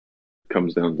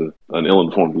comes down to an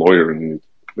ill-informed lawyer in the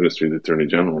Ministry of the Attorney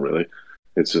General, really.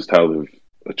 It's just how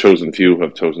a chosen few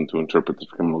have chosen to interpret the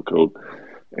criminal code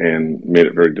and made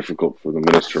it very difficult for the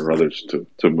minister or others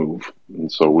to move.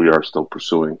 And so we are still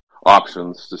pursuing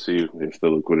options to see if the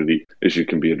liquidity issue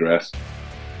can be addressed.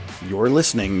 You're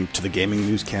listening to the Gaming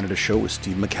News Canada show with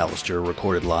Steve McAllister,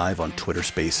 recorded live on Twitter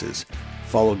Spaces.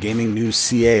 Follow Gaming News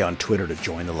CA on Twitter to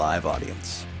join the live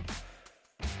audience.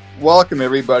 Welcome,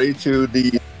 everybody, to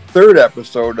the third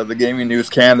episode of the Gaming News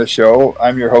Canada show.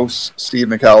 I'm your host, Steve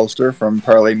McAllister from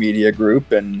Parlay Media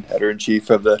Group and editor-in-chief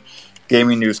of the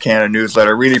Gaming News Canada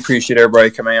newsletter. Really appreciate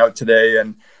everybody coming out today,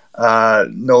 and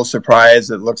no surprise,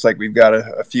 it looks like we've got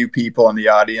a few people in the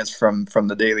audience from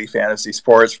the daily fantasy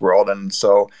sports world, and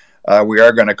so we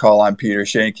are going to call on Peter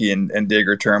Schoenke and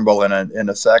Digger Turnbull in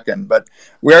a second, but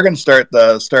we are going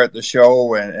to start the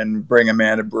show and bring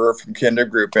Amanda Brewer from Kinder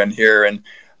Group in here. And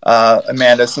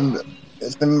Amanda, some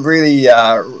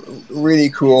really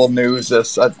cool news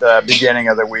this at the beginning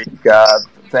of the week.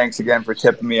 Thanks again for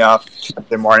tipping me off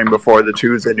the morning before the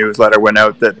Tuesday newsletter went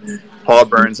out that Paul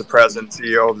Burns, the president and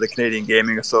CEO of the Canadian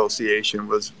Gaming Association,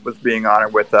 was being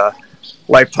honored with a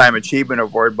Lifetime Achievement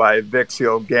Award by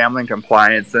Vixio Gambling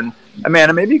Compliance. And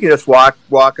Amanda, maybe you could just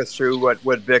walk us through what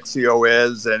Vixio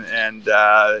is, and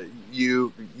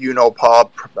you know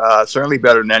Paul certainly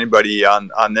better than anybody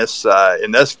on this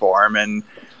in this forum, and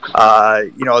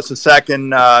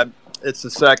it's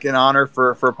the second honor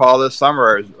for Paul this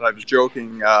summer. I was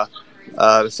joking.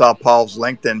 I saw Paul's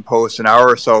LinkedIn post an hour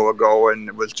or so ago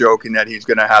and was joking that he's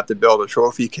going to have to build a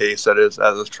trophy case at his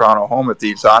Toronto home if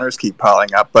these honors keep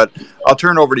piling up. But I'll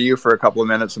turn over to you for a couple of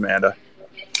minutes, Amanda.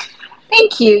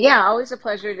 Thank you. Yeah, always a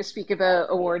pleasure to speak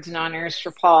about awards and honors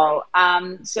for Paul.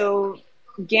 So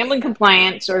gambling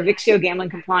compliance, or Vixio Gambling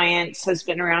Compliance, has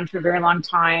been around for a very long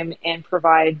time and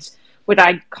provides what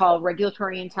I call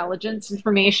regulatory intelligence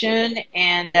information.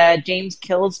 And James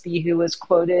Kilsby, who was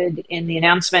quoted in the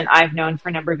announcement, I've known for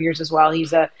a number of years as well.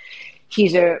 He's a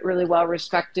really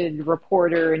well-respected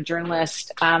reporter and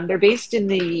journalist. They're based in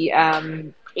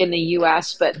the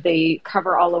U.S., but they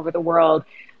cover all over the world.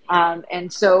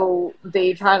 And so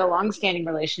they've had a long-standing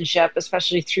relationship,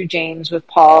 especially through James, with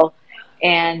Paul.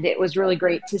 And it was really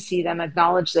great to see them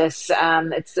acknowledge this.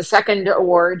 It's the second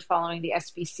award following the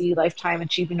SBC Lifetime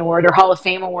Achievement Award, or Hall of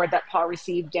Fame Award, that Paul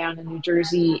received down in New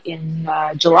Jersey in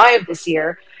July of this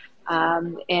year.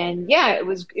 And yeah, it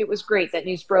was great. That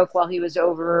news broke while he was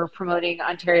over promoting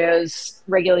Ontario's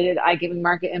regulated iGaming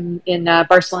market in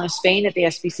Barcelona, Spain at the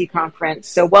SBC conference.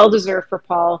 So well-deserved for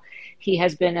Paul. He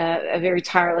has been a very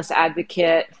tireless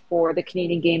advocate for the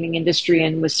Canadian gaming industry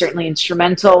and was certainly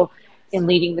instrumental in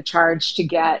leading the charge to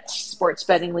get sports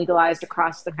betting legalized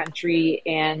across the country,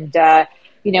 and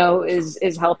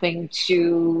is helping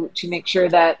to make sure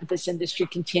that this industry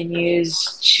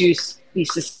continues to be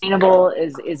sustainable,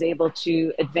 is able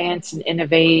to advance and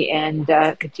innovate, and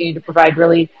continue to provide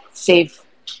really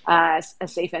a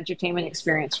safe entertainment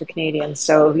experience for Canadians.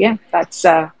 So yeah, that's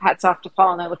hats off to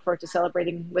Paul, and I look forward to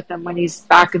celebrating with him when he's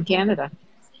back in Canada.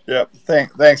 Yeah,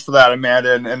 thanks for that,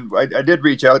 Amanda. And I did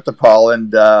reach out to Paul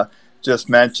and just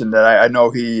mentioned that I know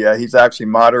he's actually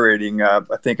moderating, I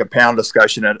think, a panel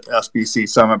discussion at SBC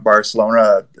Summit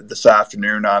Barcelona this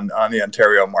afternoon on the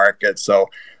Ontario market. So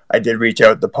I did reach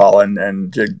out to Paul and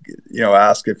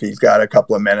ask if he's got a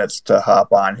couple of minutes to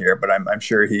hop on here. But I'm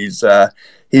sure he's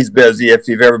busy. If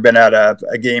you've ever been at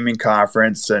a gaming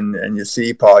conference and you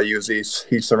see Paul, usually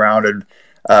he's surrounded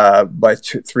by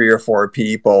 3 or 4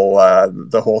 people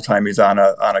the whole time he's on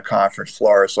a conference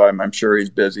floor. So I'm sure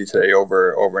he's busy today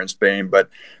over in Spain. But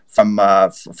from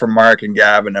Mark and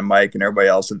Gavin and Mike and everybody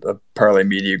else at the Parlay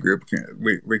Media Group,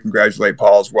 we congratulate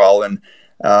Paul as well. And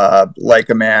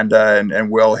like Amanda and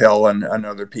Will Hill and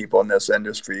other people in this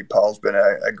industry, Paul's been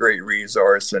a great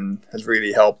resource and has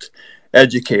really helped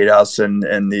educate us in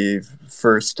the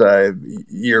first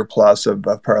year plus of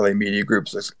Parlay Media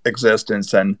Group's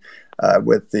existence, and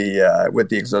with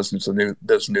the existence of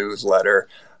this newsletter.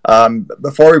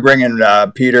 Before we bring in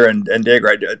Peter and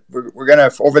Digger, we're gonna,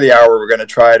 over the hour, we're gonna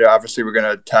try to, obviously we're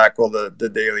gonna tackle the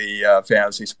daily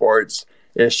fantasy sports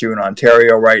issue in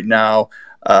Ontario right now.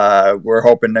 We're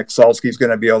hoping Nick Sulsky's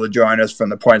going to be able to join us from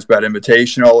the PointsBet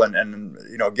Invitational and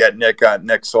get Nick on.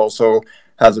 Nick's also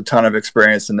has a ton of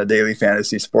experience in the daily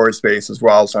fantasy sports space as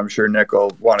well, so I'm sure Nick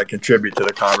will want to contribute to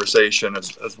the conversation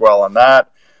as well on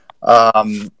that.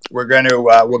 We'll get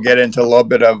into a little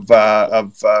bit of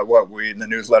what we in the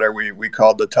newsletter we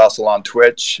called the tussle on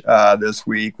Twitch this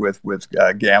week with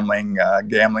gambling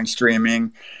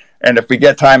streaming, and if we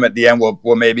get time at the end,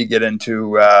 we'll maybe get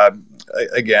into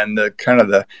again the kind of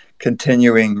the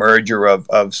continuing merger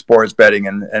of sports betting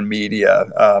and media.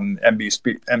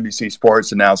 NBC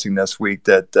Sports announcing this week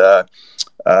that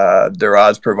their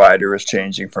odds provider is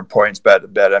changing from PointsBet to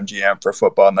BetMGM for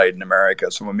Football Night in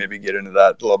America. So we'll maybe get into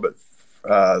that a little bit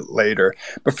later.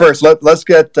 But first, let's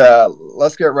get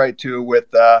right to with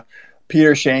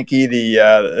Peter Schoenke,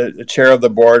 the chair of the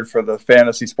board for the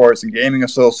Fantasy Sports and Gaming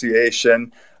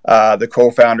Association, the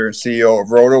co-founder and CEO of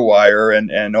Roto Wire,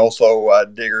 and also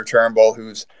Digger Turnbull,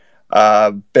 who's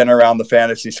been around the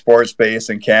fantasy sports space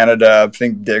in Canada. I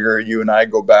think, Digger, you and I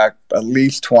go back at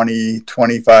least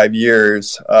 25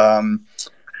 years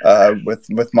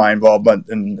with my involvement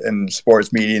in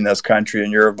sports media in this country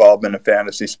and your involvement in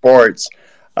fantasy sports.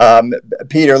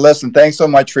 Peter, listen, thanks so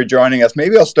much for joining us.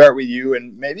 Maybe I'll start with you,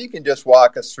 and maybe you can just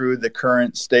walk us through the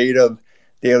current state of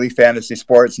daily fantasy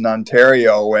sports in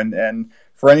Ontario. And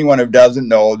for anyone who doesn't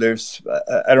know, there's,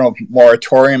 I don't know if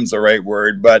moratorium's the right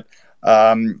word, but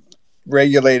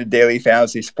regulated daily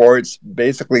fantasy sports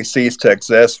basically ceased to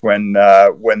exist when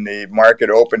the market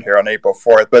opened here on April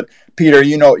 4th. But Peter,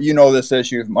 you know this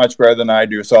issue much better than I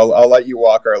do, so I'll let you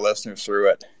walk our listeners through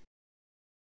it.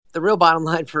 The real bottom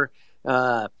line for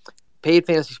paid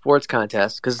fantasy sports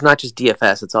contests, because it's not just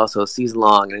DFS, it's also season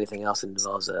long and anything else that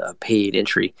involves a paid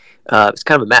entry. It's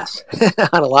kind of a mess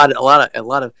on a lot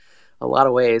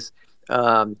of ways.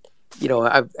 I've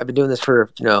been doing this for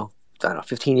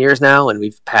 15 years now, and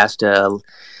we've passed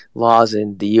laws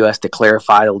in the U.S. to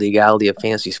clarify the legality of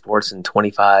fantasy sports in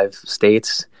 25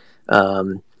 states.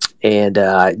 And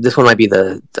this one might be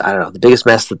the biggest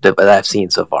mess that I've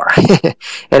seen so far.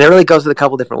 And it really goes in a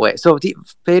couple different ways. So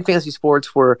paid fantasy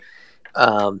sports were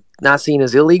not seen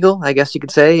as illegal, I guess you could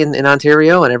say, in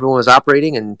Ontario, and everyone was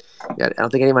operating, and I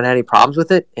don't think anyone had any problems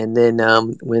with it. And then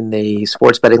when the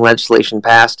sports betting legislation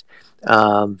passed,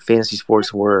 fantasy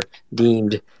sports were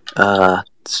deemed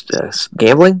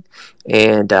gambling,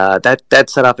 and that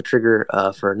set off a trigger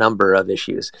for a number of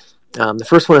issues. The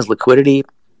first one is liquidity.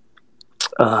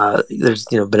 There's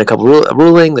been a couple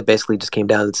ruling that basically just came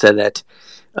down and said that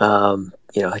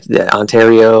that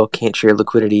Ontario can't share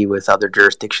liquidity with other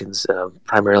jurisdictions,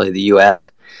 primarily the U.S.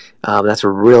 That's a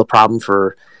real problem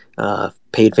for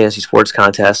paid fantasy sports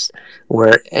contests,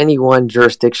 where any one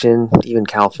jurisdiction, even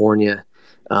California,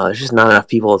 there's just not enough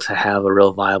people to have a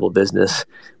real viable business.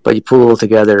 But you pool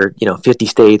together, 50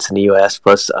 states in the U.S.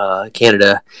 plus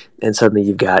Canada, and suddenly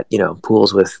you've got,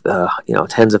 pools with,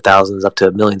 tens of thousands up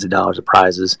to millions of dollars of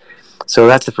prizes. So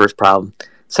that's the first problem.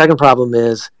 Second problem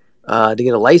is to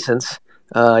get a license,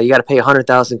 you got to pay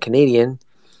 100,000 Canadian,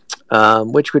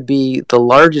 which would be the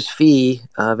largest fee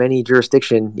of any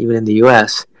jurisdiction, even in the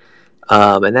U.S.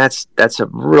 And that's a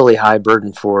really high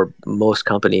burden for most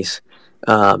companies,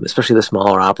 especially the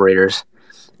smaller operators.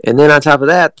 And then on top of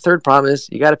that, the third problem is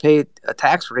you got to pay a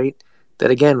tax rate that,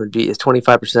 again, is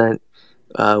 25%,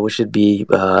 which should be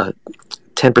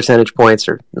 10 percentage points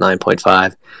or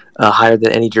 9.5 higher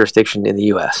than any jurisdiction in the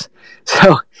U.S.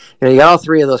 So you got all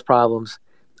three of those problems,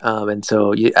 and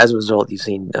so as a result, you've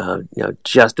seen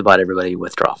just about everybody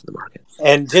withdraw from the market.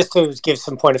 And just to give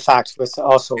some point of facts, with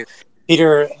also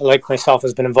Peter, like myself,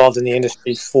 has been involved in the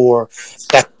industry for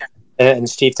decades. And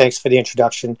Steve, thanks for the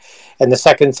introduction. And the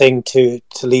second thing to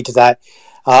lead to that,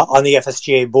 on the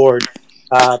FSGA board,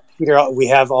 Peter, we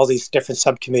have all these different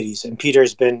subcommittees, and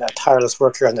Peter's been a tireless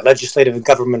worker on the Legislative and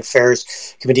Government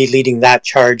Affairs Committee, leading that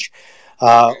charge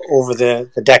over the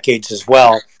decades as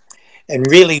well. And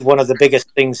really, one of the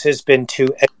biggest things has been to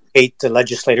educate the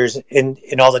legislators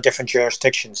in all the different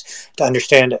jurisdictions to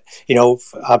understand,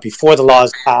 before the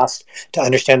laws passed, to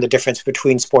understand the difference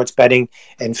between sports betting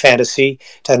and fantasy,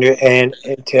 and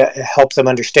to help them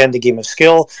understand the game of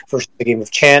skill versus the game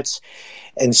of chance.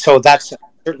 And so that's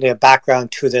certainly a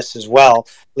background to this as well,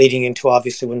 leading into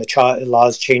obviously when the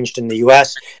laws changed in the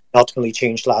U.S. and ultimately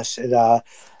changed last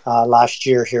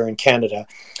year here in Canada.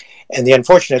 And the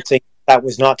unfortunate thing that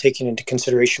was not taken into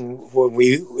consideration when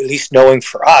we, at least knowing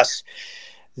for us,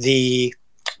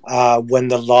 when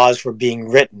the laws were being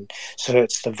written. So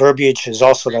it's the verbiage is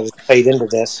also that has played into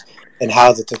this, and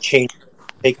how that the change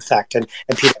take effect. And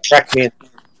Peter, correct me at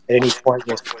any point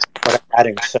with what I'm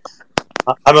adding. So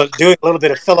I'm doing a little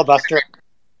bit of filibuster.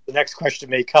 The next question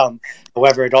may come.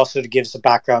 However, it also gives the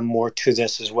background more to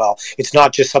this as well. It's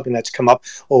not just something that's come up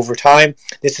over time.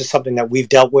 This is something that we've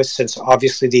dealt with since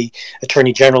obviously the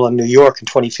Attorney General in New York in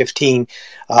 2015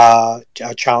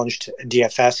 challenged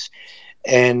DFS.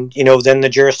 And, then the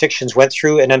jurisdictions went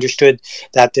through and understood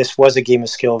that this was a game of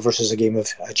skill versus a game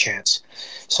of chance.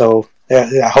 So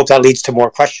I hope that leads to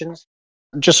more questions.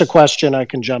 Just a question I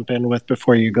can jump in with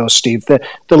before you go, Steve. The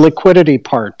liquidity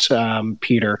part,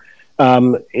 Peter.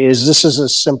 Is this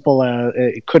as simple as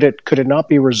could it not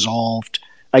be resolved?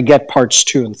 I get parts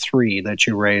 2 and 3 that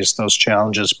you raised, those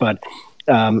challenges, but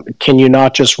can you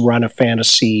not just run a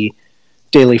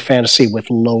daily fantasy with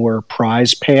lower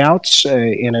prize payouts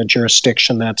in a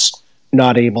jurisdiction that's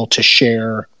not able to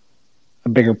share a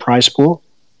bigger prize pool?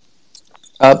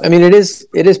 I mean, it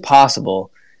is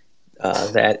possible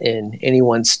that in any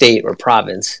one state or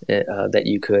province that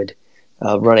you could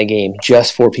run a game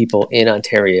just for people in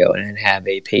Ontario and have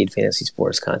a paid fantasy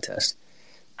sports contest.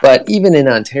 But even in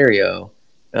Ontario,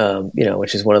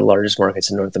 which is one of the largest markets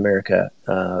in North America,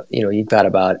 you've got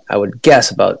about, I would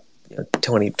guess, about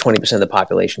 20% of the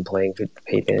population playing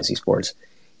paid fantasy sports.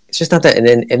 It's just not that.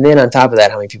 And then on top of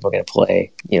that, how many people are going to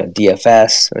play,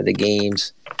 DFS or the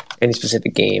games, any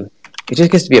specific game? It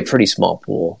just gets to be a pretty small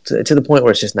pool to the point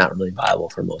where it's just not really viable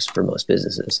for most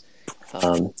businesses.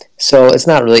 So it's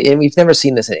not really, and we've never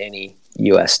seen this in any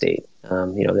U.S. state.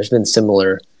 There's been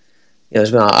similar.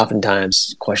 There's been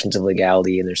oftentimes questions of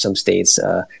legality, and there's some states,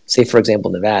 say for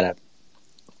example Nevada,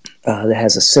 that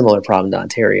has a similar problem to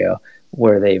Ontario,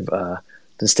 where the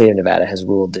state of Nevada has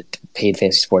ruled that paid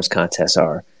fantasy sports contests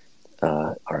are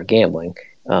gambling.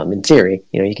 In theory,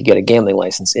 you could get a gambling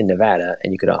license in Nevada,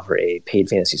 and you could offer a paid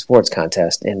fantasy sports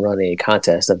contest and run a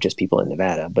contest of just people in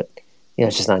Nevada, but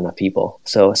it's just not enough people.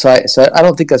 So I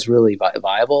don't think that's really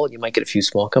viable. You might get a few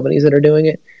small companies that are doing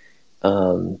it,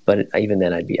 but even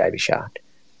then, I'd be shocked.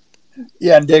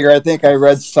 Yeah, and Digger, I think I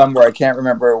read somewhere, I can't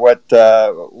remember what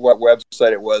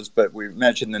website it was, but we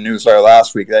mentioned the newsletter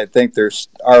last week. I think there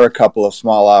are a couple of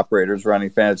small operators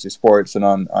running fantasy sports in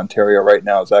Ontario right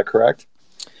now. Is that correct?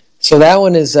 So that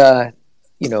one is,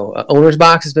 Owner's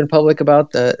Box has been public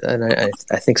about, and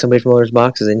I think somebody from Owner's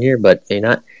Box is in here, but maybe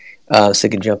not, so they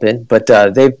can jump in. But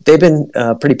they've been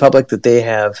pretty public that they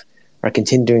are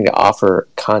continuing to offer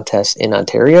contests in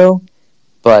Ontario,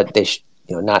 but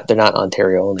they're not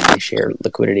Ontario only. They share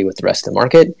liquidity with the rest of the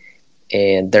market,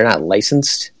 and they're not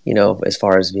licensed, as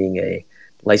far as being a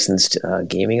licensed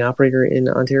gaming operator in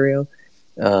Ontario.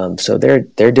 So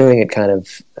they're doing it kind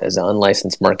of as an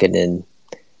unlicensed market and.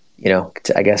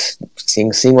 I guess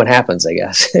seeing what happens, I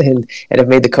guess, and have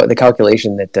made the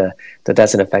calculation that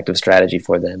that's an effective strategy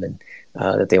for them, and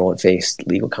that they won't face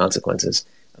legal consequences.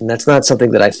 And that's not something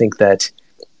that I think that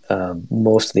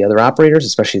most of the other operators,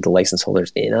 especially the license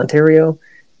holders in Ontario,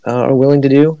 are willing to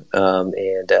do.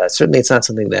 And certainly, it's not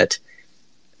something that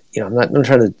I'm not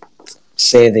trying to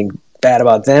say anything bad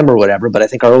about them or whatever, but I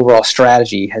think our overall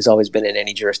strategy has always been in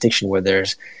any jurisdiction where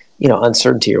there's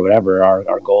uncertainty or whatever.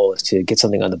 Our goal is to get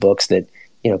something on the books that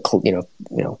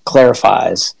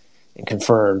clarifies and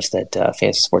confirms that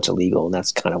fantasy sports are legal, and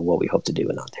that's kind of what we hope to do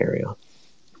in Ontario.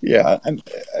 Yeah,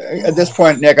 at this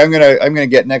point, Nick, I'm gonna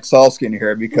get Nick Salsky in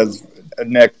here, because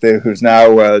Nick, who's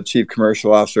now Chief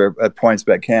Commercial Officer at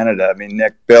PointsBet Canada. I mean,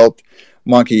 Nick built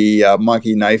Monkey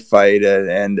Knife Fight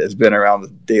and has been around the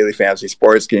daily fantasy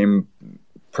sports game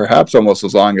perhaps almost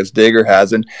as long as Digger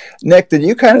has. And Nick, did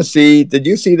you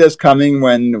see this coming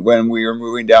when we were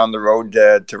moving down the road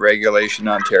to regulation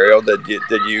in Ontario? Did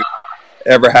you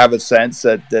ever have a sense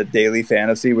that daily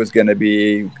fantasy was going to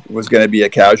be a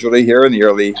casualty here in the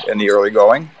early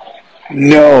going?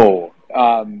 No.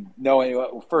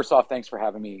 No. First off, thanks for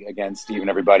having me again, Steve, and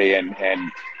everybody, and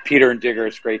Peter and Digger.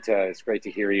 It's great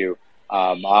to hear you.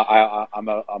 I'm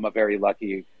a very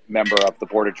lucky member of the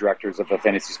board of directors of the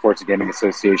Fantasy Sports and Gaming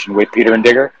Association with Peter and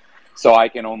Digger, so I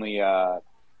can only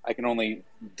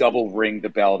double ring the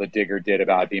bell that Digger did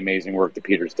about the amazing work that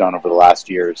Peter's done over the last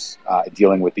years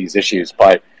dealing with these issues.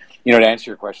 But to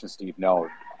answer your question, Steve, no,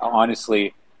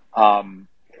 honestly,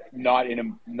 not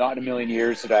in a million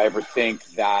years did I ever think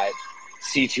that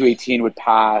C218 would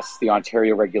pass, the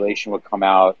Ontario regulation would come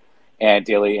out, and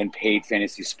daily and paid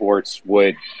fantasy sports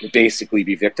would basically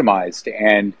be victimized.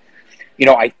 And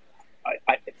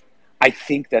I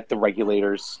think that the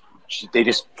regulators, they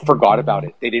just forgot about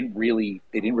it. They didn't really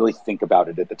think about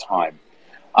it at the time.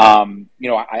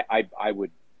 I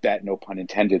would bet, no pun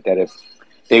intended, that if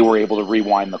they were able to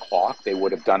rewind the clock, they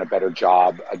would have done a better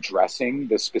job addressing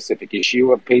the specific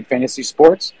issue of paid fantasy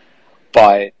sports.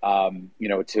 But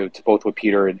to both what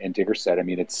Peter and Digger said, I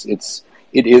mean, it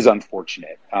is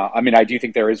unfortunate. I do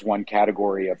think there is one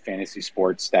category of fantasy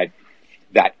sports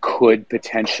that could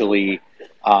potentially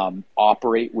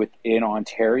operate within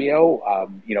Ontario.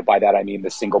 By that I mean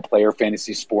the single player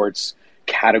fantasy sports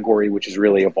category, which has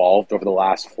really evolved over the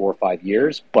last 4 or 5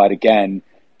 years. But again,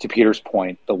 to Peter's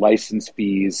point, the license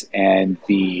fees and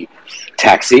the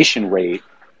taxation rate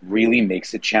really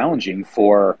makes it challenging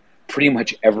for pretty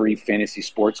much every fantasy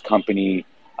sports company,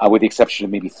 with the exception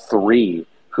of maybe 3,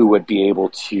 who would be able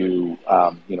to,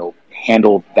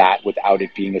 handle that without it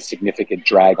being a significant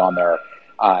drag on their,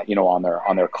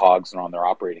 on their cogs and on their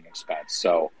operating expense.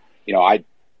 So, I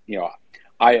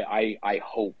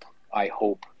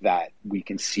hope that we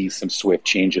can see some swift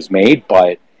changes made,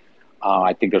 but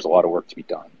I think there's a lot of work to be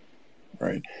done.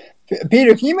 Right.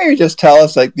 Peter, can you maybe just tell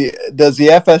us, does the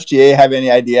FSGA have any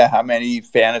idea how many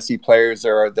fantasy players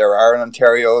there are in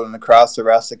Ontario and across the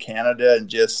rest of Canada, and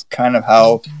just kind of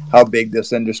how big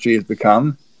this industry has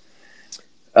become?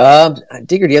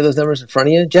 Digger, do you have those numbers in front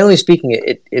of you? Generally speaking,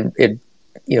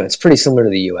 it's pretty similar to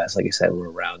the U.S. Like I said, we're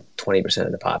around 20%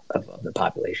 of the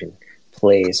population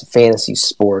plays fantasy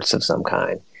sports of some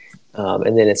kind,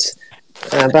 and then it's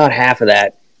about half of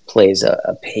that plays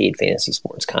a paid fantasy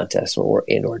sports contest or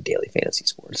daily fantasy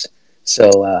sports.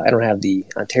 So I don't have the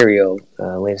Ontario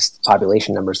latest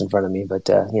population numbers in front of me, but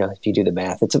if you do the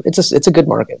math, it's a good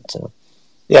market. So.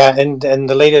 Yeah, and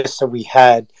the latest that we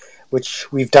had,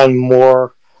 which we've done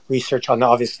more research on,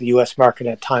 obviously the U.S. market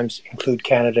at times include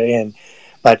Canada in,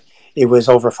 but it was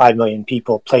over 5 million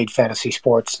people played fantasy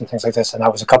sports and things like this, and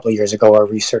that was a couple of years ago. Our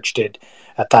research did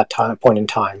at that point in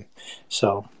time.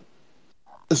 So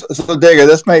Digger,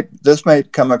 this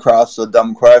might come across a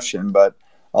dumb question, but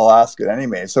I'll ask it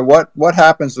anyway. So what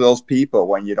happens to those people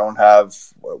when you don't have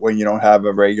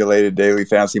a regulated daily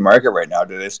fantasy market right now?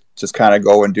 Do they just kind of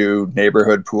go and do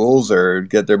neighborhood pools or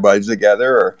get their buddies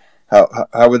together, or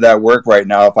how would that work right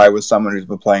now if I was someone who's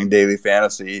been playing daily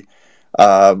fantasy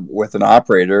with an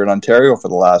operator in Ontario for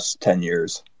the last 10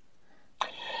 years?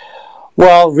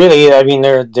 Well, really, I mean,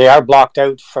 they are blocked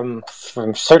out from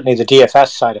certainly the DFS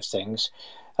side of things.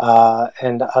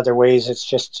 And other ways, it's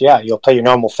just, you'll play your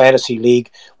normal fantasy league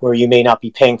where you may not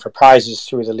be paying for prizes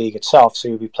through the league itself. So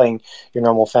you'll be playing your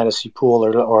normal fantasy pool,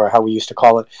 or how we used to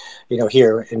call it,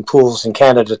 here in pools in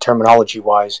Canada, terminology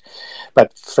wise.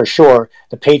 But for sure,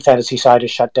 the paid fantasy side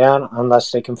is shut down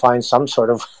unless they can find some sort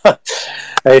of,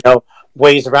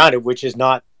 ways around it, which is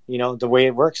not, the way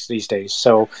it works these days.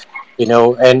 So,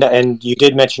 and you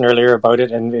did mention earlier about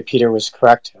it, and Peter was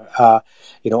correct.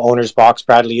 Owner's Box,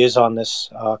 Bradley is on this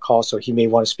call, so he may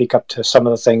want to speak up to some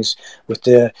of the things with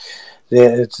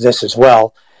this as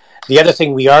well. The other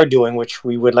thing we are doing, which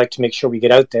we would like to make sure we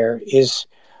get out there, is,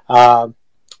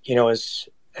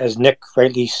 as Nick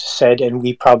rightly said, and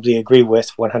we probably agree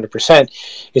with 100%,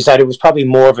 is that it was probably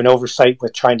more of an oversight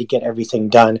with trying to get everything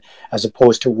done as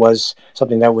opposed to was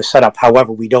something that was set up.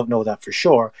 However, we don't know that for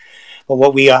sure. But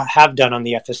what we have done on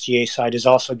the FSGA side is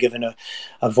also given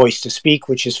a voice to speak,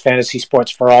 which is Fantasy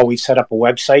Sports for All. We've set up a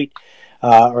website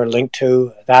or a link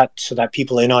to that so that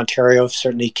people in Ontario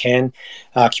certainly can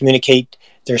communicate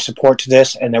their support to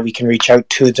this, and that we can reach out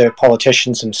to the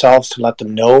politicians themselves to let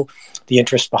them know the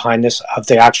interest behind this of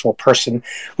the actual person,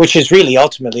 which is really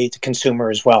ultimately the consumer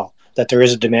as well. That there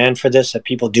is a demand for this, that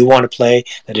people do want to play,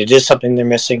 that it is something they're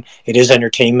missing, it is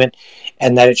entertainment,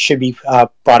 and that it should be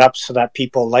brought up so that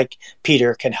people like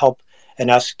Peter can help and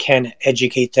us can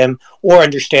educate them or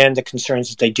understand the concerns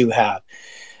that they do have.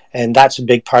 And that's a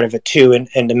big part of it too.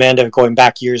 And Amanda, going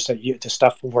back years,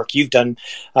 the work you've done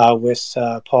with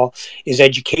Paul, is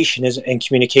education and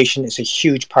communication is a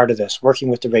huge part of this. Working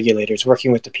with the regulators,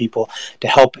 working with the people to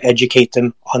help educate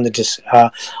them on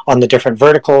the different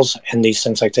verticals and these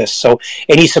things like this. So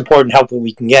any support and help that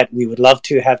we can get, we would love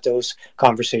to have those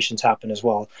conversations happen as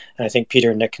well. And I think Peter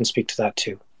and Nick can speak to that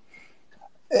too.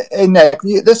 Hey Nick,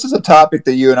 this is a topic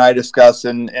that you and I discussed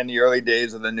in the early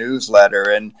days of the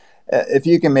newsletter, and if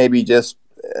you can maybe just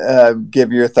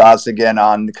give your thoughts again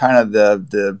on kind of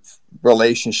the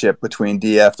relationship between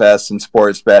DFS and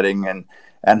sports betting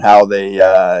and how they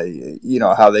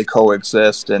how they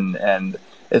coexist, and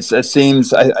it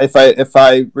seems, if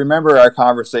I remember our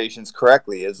conversations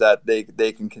correctly, is that they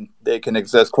can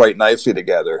exist quite nicely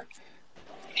together.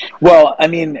 Well, I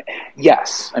mean,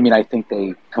 yes. I mean, I think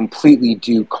they completely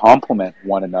do complement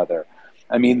one another.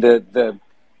 I mean, the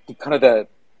kind of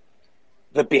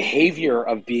the behavior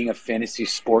of being a fantasy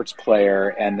sports player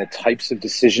and the types of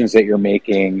decisions that you're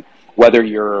making, whether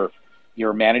you're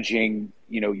managing,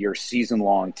 your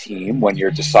season-long team when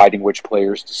you're deciding which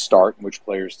players to start and which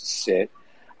players to sit,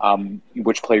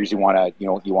 which players you want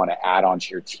to add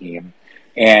onto your team,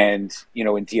 and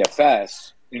in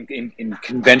DFS, in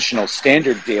conventional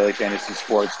standard daily fantasy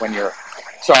sports, when you're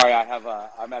sorry,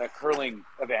 I'm at a curling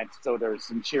event, so there's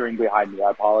some cheering behind me.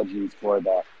 Apologies for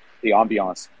the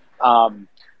ambiance.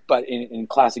 But in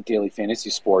classic daily fantasy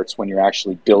sports, when you're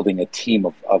actually building a team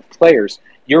of players,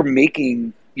 you're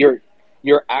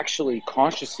actually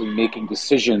consciously making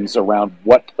decisions around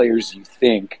what players you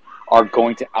think are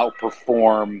going to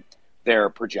outperform their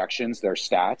projections, their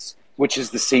stats, which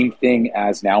is the same thing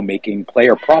as now making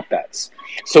player prop bets.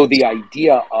 So the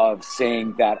idea of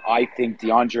saying that I think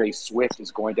DeAndre Swift is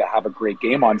going to have a great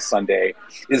game on Sunday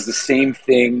is the same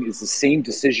thing, is the same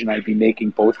decision I'd be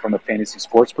making both from a fantasy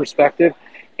sports perspective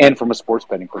and from a sports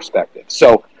betting perspective.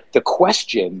 So the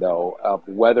question, though, of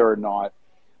whether or not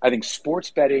I think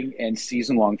sports betting and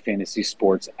season-long fantasy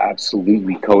sports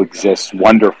absolutely coexist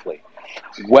wonderfully.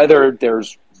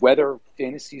 Whether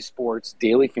fantasy sports,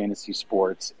 daily fantasy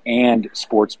sports, and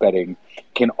sports betting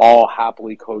can all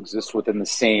happily coexist within the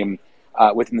same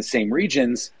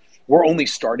regions, we're only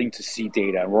starting to see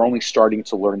data, and we're only starting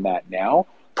to learn that now.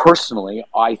 Personally,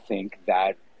 I think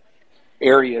that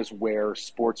areas where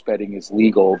sports betting is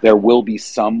legal, there will be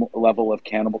some level of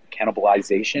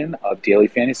cannibalization of daily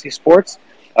fantasy sports,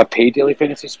 of paid daily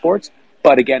fantasy sports.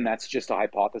 But again, that's just a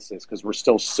hypothesis because we're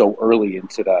still so early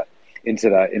into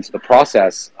the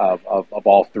process of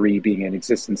all three being in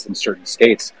existence in certain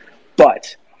states.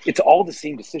 But it's all the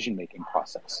same decision-making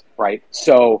process, right?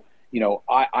 So,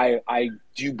 I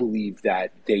do believe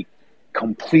that they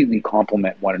completely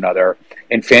complement one another,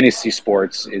 and fantasy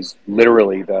sports is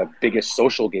literally the biggest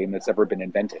social game that's ever been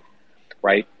invented,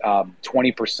 right?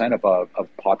 20% of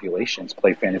populations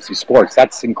play fantasy sports.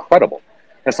 That's incredible.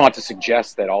 That's not to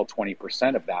suggest that all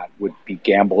 20% of that would be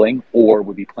gambling or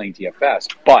would be playing DFS,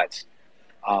 but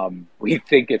we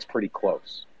think it's pretty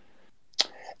close.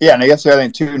 Yeah, and I guess the other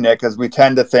thing too, Nick, is we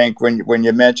tend to think when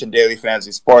you mention daily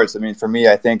fantasy sports, I mean, for me,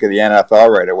 I think of the NFL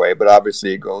right away, but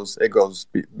obviously it goes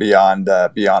beyond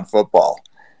football.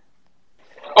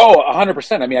 Oh,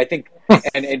 100%. I mean, I think,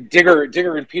 and Digger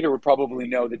and Peter would probably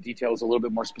know the details a little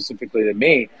bit more specifically than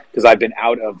me because I've been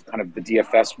out of kind of the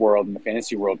DFS world and the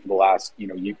fantasy world for the last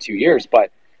 2 years.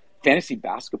 But fantasy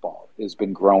basketball has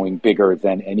been growing bigger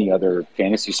than any other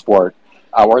fantasy sport.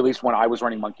 Or at least when I was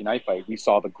running Monkey Knife Fight, we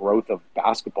saw the growth of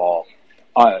basketball.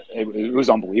 It was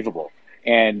unbelievable.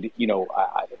 And,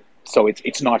 so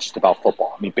it's not just about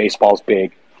football. I mean, baseball's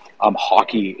big.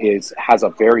 Hockey has a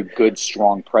very good,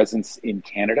 strong presence in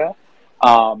Canada,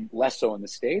 less so in the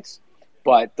States.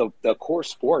 But the core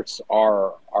sports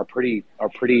are pretty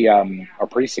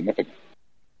significant.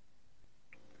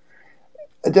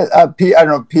 I don't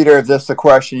know, Peter, if this is a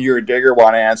question you or Digger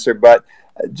want to answer, but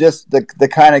just the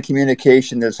kind of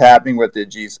communication that's happening with the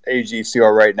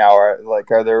AGCO right now,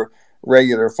 are there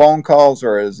regular phone calls,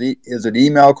 or is it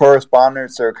email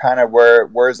correspondence, or kind of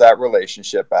where's that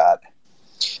relationship at?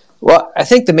 Well, I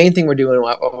think the main thing we're doing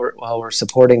while we're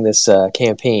supporting this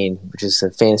campaign, which is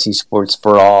Fantasy Sports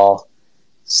for All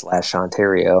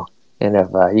 /Ontario, and if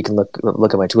you can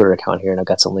look at my Twitter account here, and I've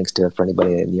got some links to it for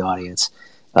anybody in the audience.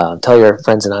 Tell your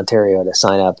friends in Ontario to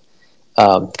sign up.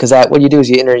 Because what you do is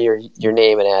you enter your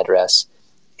name and address,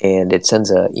 and it sends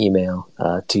an email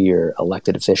to your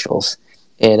elected officials.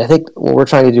 And I think what we're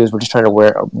trying to do is we're just trying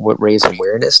to raise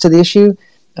awareness to the issue.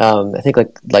 I think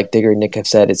like Digger and Nick have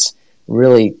said, it's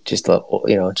really just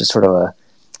just sort of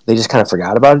they just kind of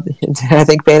forgot about it, I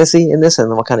think, fantasy in this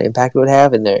and what kind of impact it would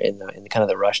have in the kind of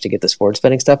the rush to get the sports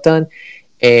betting stuff done.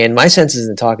 And my sense is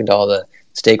in talking to all the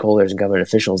stakeholders and government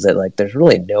officials that there's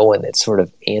really no one that's sort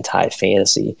of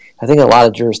anti-fantasy. I think in a lot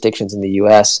of jurisdictions in the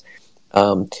U.S.,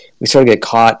 we sort of get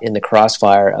caught in the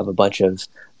crossfire of a bunch of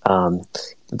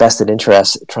vested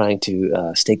interests trying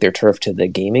to stake their turf to the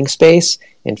gaming space,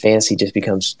 and fantasy just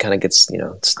gets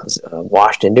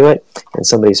washed into it, and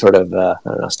somebody sort of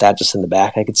stabs us in the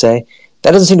back, I could say.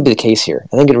 That doesn't seem to be the case here.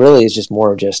 I think it really is just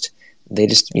more of just they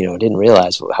just didn't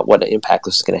realize what impact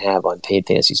this is going to have on paid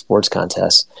fantasy sports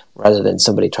contests, rather than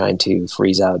somebody trying to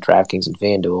freeze out DraftKings and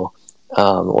FanDuel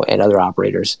and other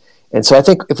operators. And so I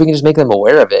think if we can just make them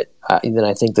aware of it, then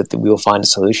I think that we will find a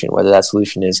solution, whether that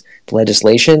solution is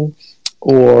legislation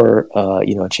or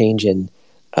a change in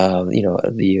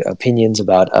the opinions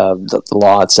about the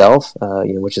law itself,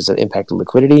 which is an impact of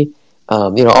liquidity.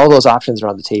 All those options are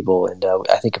on the table, and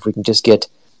I think if we can just get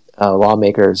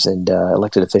lawmakers and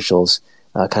elected officials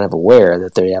kind of aware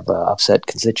that they have upset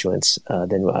constituents,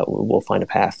 then we'll find a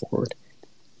path forward.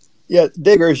 Yeah,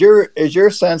 Digger, is your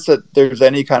sense that there's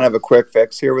any kind of a quick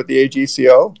fix here with the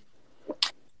AGCO?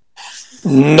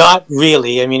 Not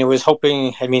really. I mean,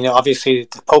 obviously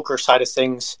the poker side of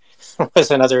things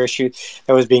was another issue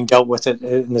that was being dealt with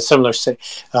in a similar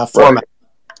format. Right.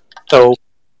 So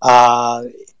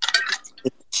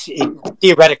it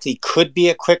theoretically could be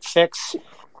a quick fix.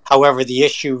 However, the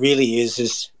issue really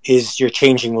is you're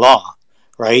changing law,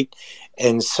 right?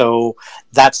 And so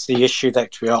that's the issue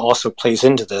that also plays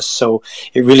into this. So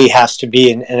it really has to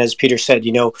be, and as Peter said,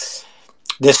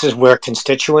 this is where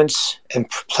constituents and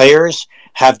players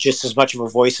have just as much of a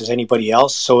voice as anybody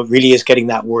else. So it really is getting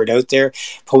that word out there,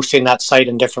 posting that site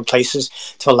in different places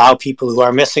to allow people who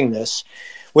are missing this,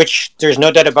 which there's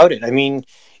no doubt about it. I mean,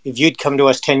 if you'd come to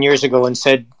us 10 years ago and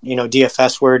said,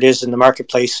 DFS where it is in the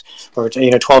marketplace, or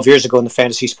 12 years ago in the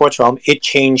fantasy sports realm, it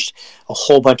changed a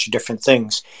whole bunch of different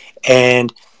things.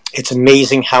 And it's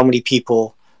amazing how many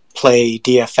people play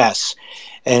DFS.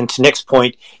 And to Nick's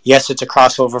point, yes, it's a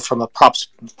crossover from a props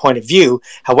point of view.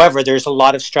 However, there's a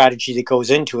lot of strategy that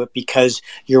goes into it because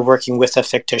you're working with a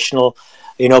fictional,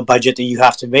 budget that you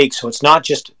have to make. So it's not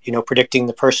just, predicting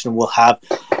the person will have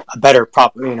a better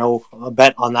prop, a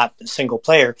bet on that single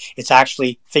player. It's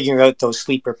actually figuring out those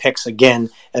sleeper picks again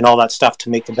and all that stuff to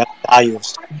make the best value of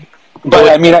stuff. But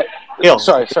I mean,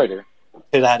 sorry, dude.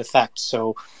 To that effect.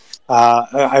 So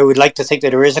I would like to think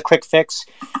that there is a quick fix,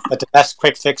 but the best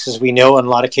quick fix, as we know in a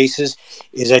lot of cases,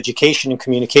 is education and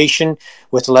communication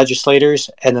with the legislators.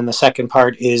 And then the second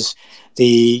part is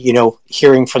the,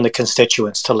 hearing from the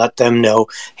constituents to let them know,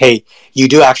 hey, you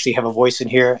do actually have a voice in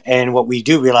here. And what we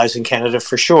do realize in Canada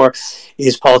for sure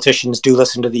is politicians do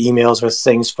listen to the emails with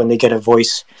things when they get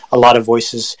a lot of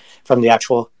voices from the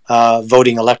actual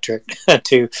voting electorate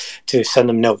to send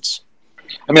them notes.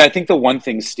 I mean, I think the one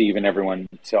thing, Steve, and everyone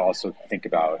to also think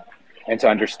about and to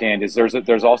understand is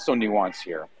there's also nuance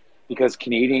here, because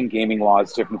Canadian gaming law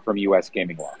is different from U.S.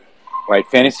 gaming law, right?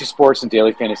 Fantasy sports and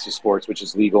daily fantasy sports, which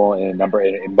is legal in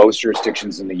most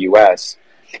jurisdictions in the U.S.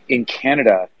 In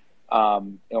Canada,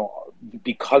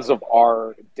 because of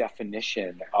our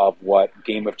definition of what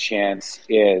game of chance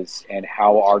is and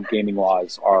how our gaming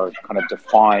laws are kind of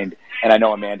defined, and I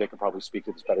know Amanda can probably speak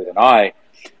to this better than I.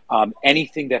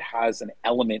 Anything that has an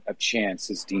element of chance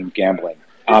is deemed gambling.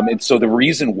 And so the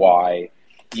reason why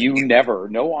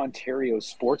no Ontario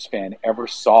sports fan ever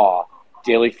saw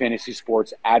daily fantasy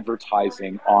sports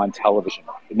advertising on television.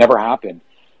 It never happened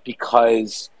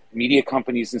because media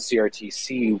companies and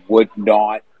CRTC would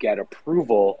not get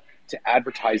approval to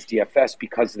advertise DFS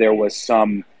because there was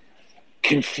some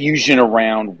confusion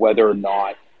around whether or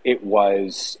not it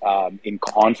was in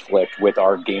conflict with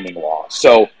our gaming law.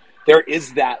 So there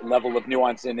is that level of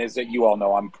nuance, and as you all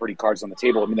know, I'm pretty cards on the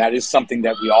table. I mean, that is something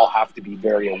that we all have to be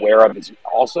very aware of.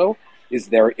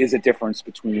 There is a difference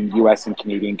between U.S. and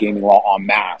Canadian gaming law en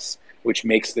masse, which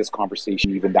makes this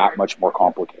conversation even that much more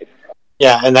complicated.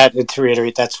 Yeah, and that, to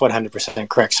reiterate, that's 100%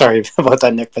 correct. Sorry about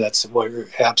that, Nick, but that's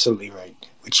absolutely right.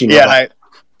 Which and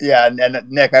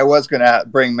Nick, I was going to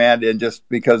bring Amanda in just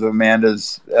because of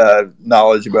Amanda's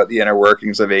knowledge about the inner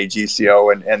workings of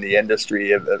AGCO and the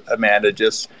industry. Amanda,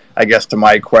 just, I guess, to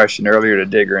my question earlier to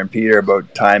Digger and Peter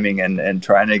about timing and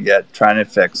trying to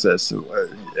fix this.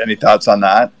 Any thoughts on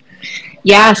that?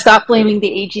 Yeah, stop blaming the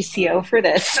AGCO for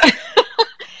this.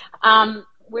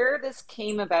 Where this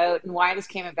came about and why this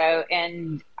came about,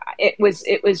 and it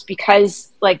was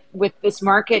because, like, with this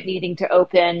market needing to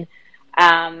open,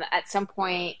 at some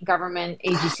point, government,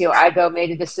 AGCO, IGO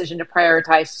made a decision to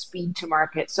prioritize speed to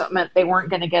market. So it meant they weren't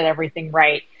going to get everything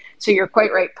right. So you're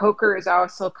quite right. Poker is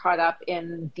also caught up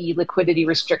in the liquidity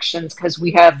restrictions because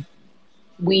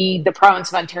the province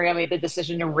of Ontario made the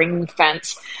decision to ring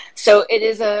fence. So it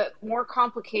is a more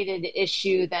complicated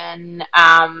issue than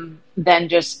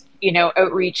just,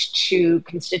 outreach to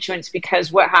constituents,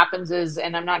 because what happens is,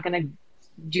 and I'm not going to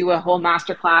do a whole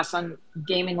masterclass on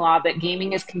gaming law, but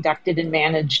gaming is conducted and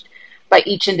managed by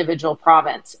each individual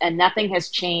province, and nothing has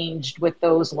changed with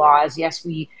those laws. Yes,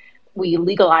 we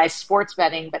legalized sports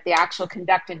betting, but the actual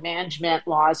conduct and management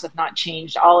laws have not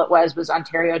changed. All it was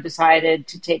Ontario decided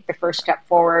to take the first step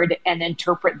forward and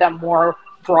interpret them more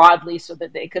broadly so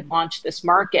that they could launch this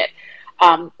market.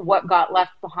 What got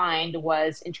left behind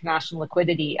was international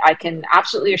liquidity. I can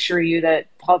absolutely assure you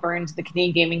that Paul Burns, the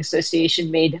Canadian Gaming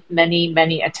Association, made many,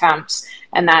 many attempts,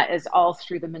 and that is all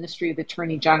through the Ministry of the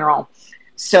Attorney General.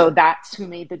 So that's who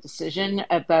made the decision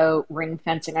about ring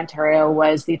fencing Ontario,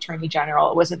 was the Attorney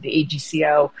General. It wasn't the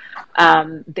AGCO.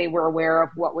 They were aware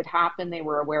of what would happen. They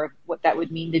were aware of what that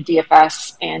would mean to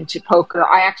DFS and to poker.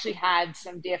 I actually had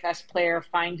some DFS player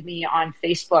find me on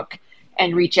Facebook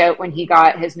and reach out when he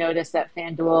got his notice that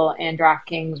FanDuel and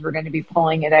DraftKings were going to be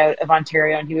pulling it out of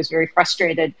Ontario, and he was very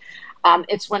frustrated.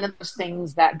 It's one of those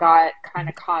things that got kind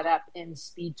of caught up in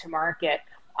speed to market.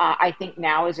 I think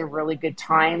now is a really good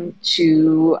time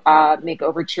to make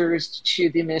overtures to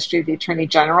the Ministry of the Attorney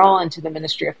General and to the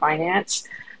Ministry of Finance,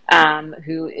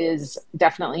 who is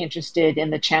definitely interested in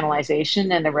the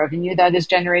channelization and the revenue that is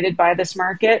generated by this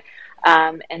market,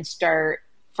 and start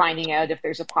finding out if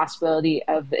there's a possibility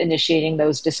of initiating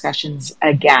those discussions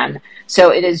again.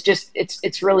 So it is just,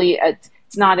 it's really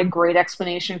It's not a great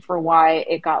explanation for why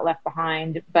it got left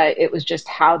behind, but it was just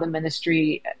how the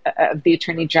Ministry of the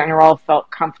Attorney General felt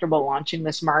comfortable launching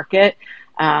this market.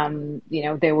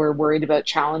 They were worried about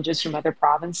challenges from other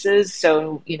provinces.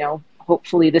 So,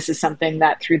 hopefully this is something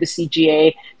that through the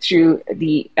CGA, through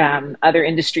the other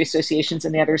industry associations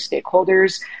and the other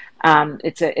stakeholders,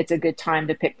 it's a good time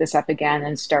to pick this up again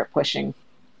and start pushing.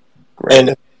 Great.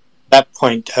 And that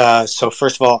point, so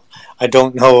first of all, I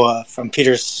don't know from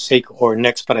Peter's sake or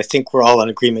Nick's, but I think we're all in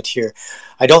agreement here.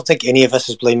 I don't think any of us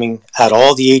is blaming at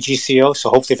all the AGCO, so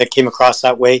hopefully if it came across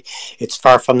that way, it's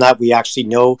far from that. We actually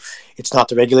know it's not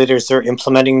the regulators, they're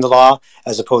implementing the law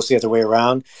as opposed to the other way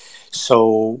around.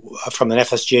 So from an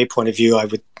FSGA point of view, I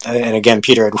would, and again,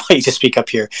 Peter, I'd want you to speak up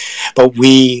here, but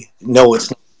we know it's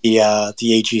not the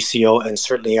AGCO, and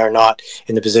certainly are not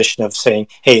in the position of saying,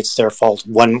 hey, it's their fault,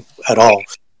 one at all.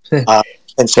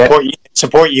 And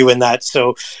support you in that.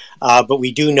 So, but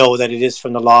we do know that it is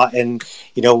from the law, and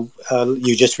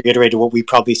you just reiterated what we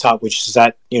probably thought, which is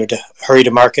that to hurry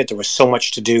to market, there was so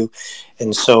much to do,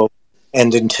 and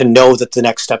then to know that the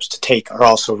next steps to take are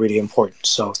also really important.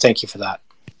 So, thank you for that.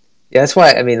 Yeah, that's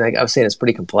why, like I was saying, it's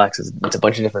pretty complex. It's a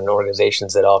bunch of different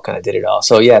organizations that all kind of did it all.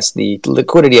 So yes, the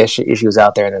liquidity issue is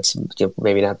out there, and it's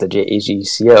maybe not the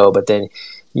AGCO, but then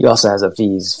you also have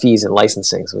the fees and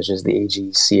licensing, which is the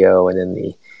AGCO, and then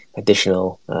the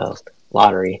additional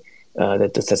lottery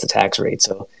that sets the tax rate.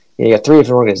 So you got three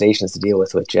different organizations to deal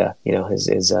with, which then you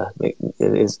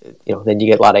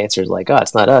get a lot of answers like, oh,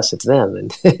 it's not us, it's them,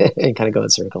 and and kind of go in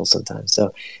circles sometimes.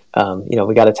 So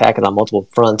we got to attack it on multiple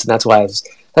fronts, and that's why I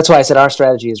said our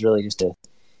strategy is really just to,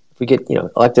 if we get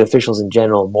elected officials in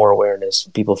general more awareness,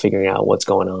 people figuring out what's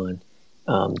going on,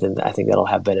 then I think that'll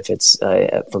have benefits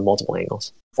from multiple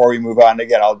angles. Before we move on,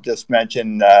 again, I'll just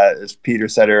mention, as Peter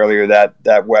said earlier, that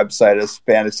website is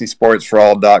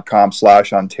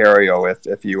fantasysportsforall.com/Ontario.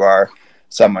 If you are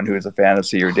someone who is a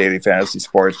fantasy or daily fantasy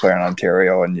sports player in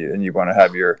Ontario and you want to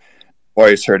have your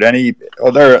voice heard. I think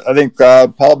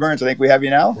Paul Burns, I think we have you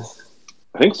now.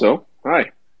 I think so.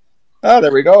 Hi. Oh,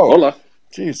 there we go. Hola.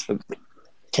 Jeez.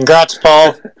 Congrats,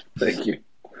 Paul. Thank you.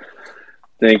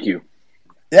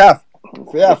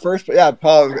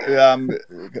 Paul.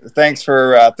 Thanks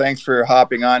for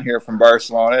hopping on here from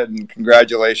Barcelona, and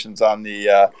congratulations on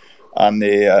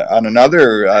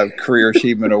another career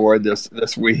achievement award this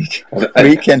week.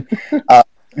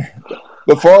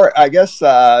 Before, I guess,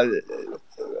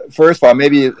 first of all,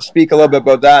 maybe speak a little bit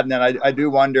about that, and then I do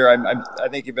wonder. I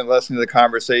think you've been listening to the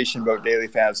conversation about daily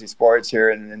fantasy sports here,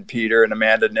 and Peter and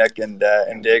Amanda, Nick, and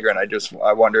Digger, and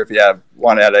I wonder if you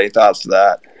want to add any thoughts to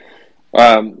that.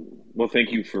 Well,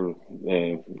 thank you for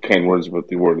kind words about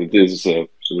the award. It was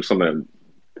something I'm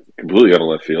completely out of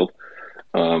left field,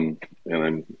 and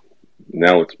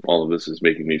all of this is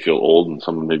making me feel old, and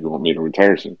someone maybe want me to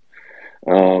retire soon.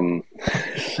 So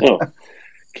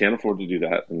can't afford to do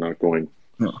that. I'm not going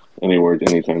anywhere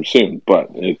anytime soon. But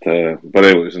anyway,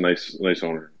 it was a nice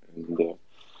honor, and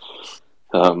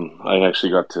I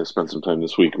actually got to spend some time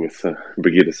this week with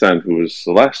Brigitte Sand, who was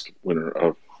the last winner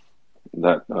of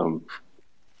that.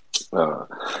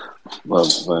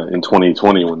 In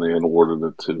 2020 when they had awarded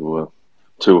it to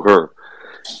her.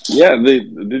 Yeah, the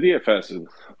DFS,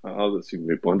 all this seems to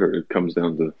be a blunder. It comes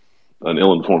down to an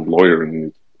ill-informed lawyer in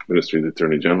the Ministry of the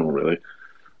Attorney General, really.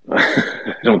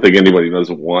 I don't think anybody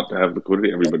doesn't want to have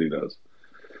liquidity. Everybody does.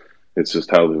 It's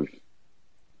just how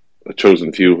a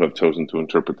chosen few have chosen to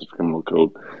interpret the criminal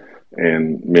code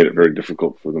and made it very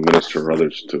difficult for the minister or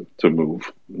others to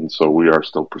move. And so we are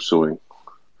still pursuing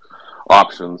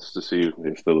options to see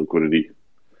if the liquidity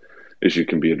issue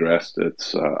can be addressed.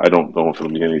 I don't know if it'll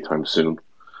be anytime soon.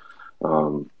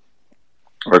 Our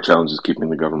challenge is keeping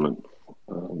the government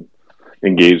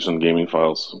engaged on gaming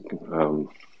files,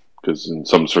 because in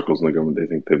some circles in the government they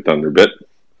think they've done their bit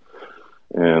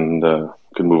and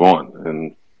can move on.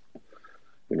 And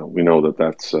we know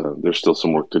that's there's still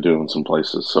some work to do in some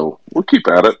places, so we'll keep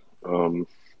at it.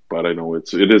 But I know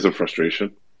it is a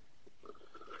frustration.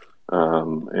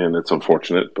 And it's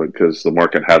unfortunate because the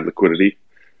market had liquidity,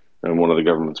 and one of the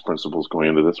government's principles going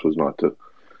into this was not to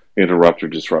interrupt or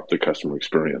disrupt the customer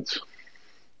experience.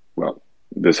 Well,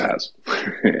 this has,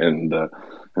 and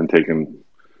taken,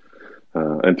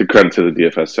 and to credit to the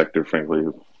DFS sector, frankly,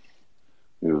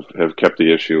 who have kept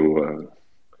the issue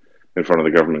in front of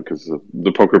the government, because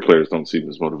the poker players don't seem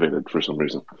as motivated for some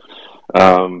reason.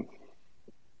 So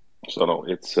no,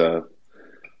 it's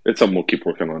something we'll keep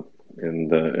working on.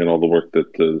 And all the work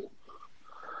that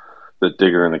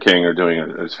Digger and the King are doing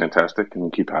is fantastic,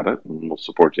 and keep at it, and we'll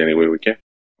support you any way we can.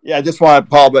 Yeah, I just want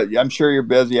Paul, but I'm sure you're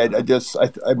busy. I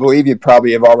believe you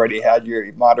probably have already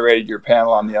moderated your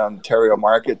panel on the Ontario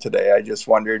market today. I just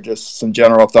wondered just some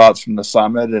general thoughts from the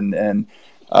summit and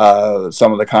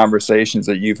some of the conversations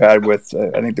that you've had with.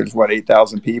 I think there's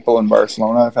 8,000 people in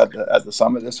Barcelona have had at the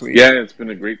summit this week. Yeah, it's been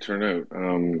a great turnout.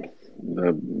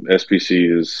 The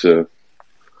SPC is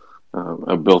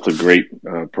built a great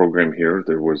program here.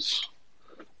 There was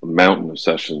a mountain of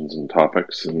sessions and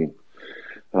topics and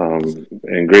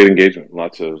great engagement.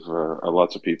 Lots of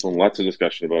people and lots of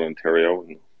discussion about Ontario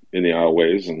and in the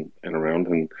aisleways and around.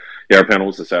 And yeah, our panel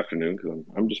was this afternoon because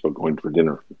I'm just about going for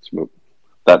dinner. It's about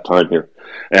that time here.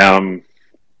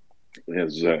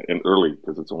 Is early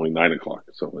because it's only 9:00,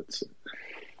 so it's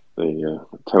the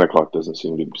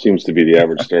 10:00 seems to be the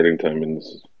average starting time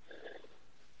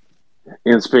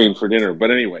in Spain for dinner.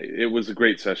 But anyway, it was a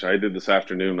great session. I did this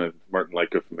afternoon. Martin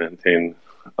Leica from Maintain,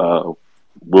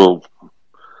 Will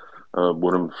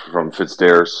Woodham from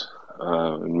Fitzdares,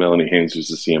 and Melanie Haynes, who's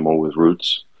the CMO with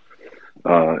Roots.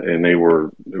 And it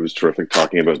was terrific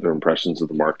talking about their impressions of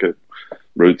the market.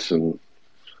 Roots and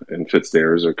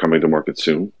Fitzdares are coming to market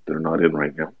soon. They're not in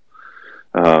right now.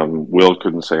 William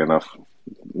couldn't say enough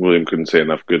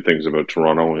good things about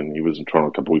Toronto, and he was in Toronto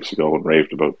a couple weeks ago and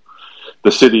raved about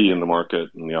the city and the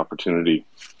market and the opportunity.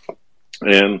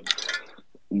 And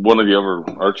one of the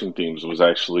overarching themes was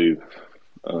actually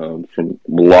from a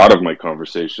lot of my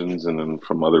conversations and then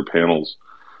from other panels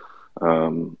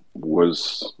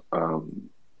was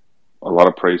a lot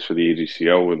of praise for the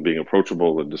AGCO and being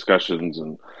approachable in discussions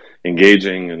and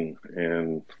engaging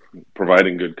and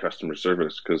providing good customer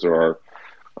service, because there are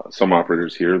some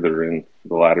operators here that are in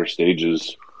the latter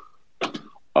stages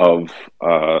of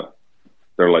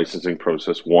their licensing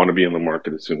process, want to be in the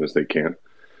market as soon as they can,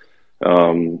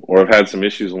 or have had some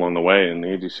issues along the way, and the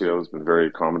AGCO has been very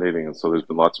accommodating, and so there's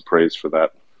been lots of praise for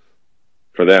that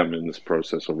for them in this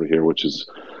process over here, which is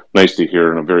nice to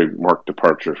hear, and a very marked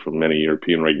departure from many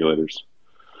European regulators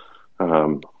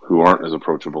who aren't as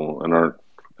approachable and aren't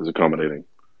as accommodating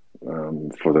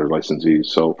for their licensees.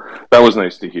 So that was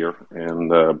nice to hear, and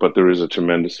but there is a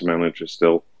tremendous amount of interest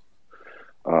still.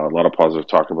 A lot of positive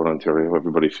talk about Ontario.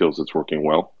 Everybody feels it's working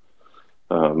well.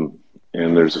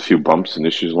 And there's a few bumps and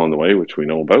issues along the way, which we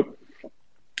know about.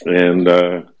 And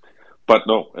but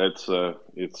no, it's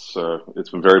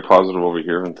been very positive over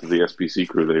here. And to the SPC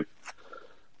crew, they've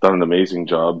done an amazing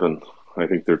job, and I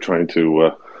think they're trying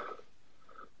to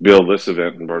build this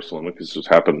event in Barcelona, because this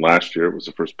happened last year. It was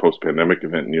the first post-pandemic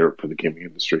event in Europe for the gaming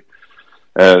industry,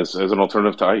 as an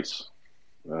alternative to ice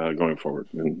going forward.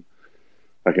 And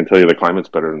I can tell you the climate's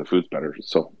better and the food's better,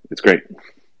 so it's great.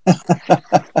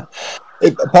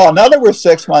 Paul, now that we're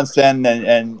 6 months in,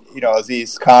 and as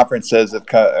these conferences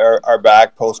are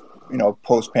back post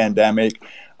pandemic,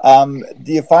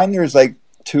 do you find there's like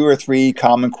 2 or 3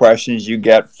 common questions you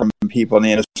get from people in the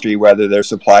industry, whether they're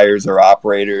suppliers or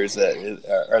operators? Are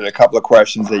there a couple of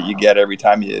questions that you get every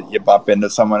time you bump into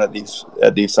someone at these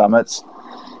summits?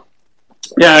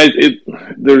 Yeah,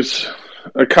 there's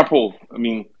a couple. I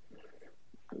mean,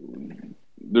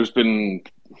 there's been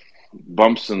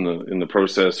bumps in the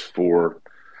process for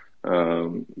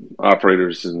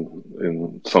operators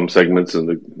in some segments in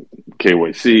the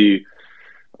KYC,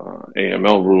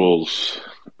 AML rules,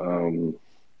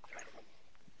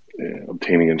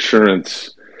 obtaining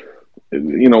insurance.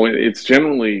 It's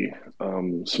generally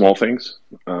small things.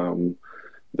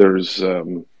 There's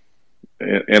and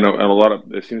a lot of,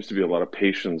 there seems to be a lot of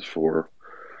patience for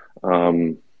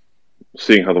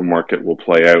seeing how the market will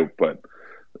play out, but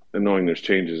knowing there's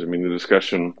changes. I mean, the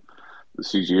discussion, the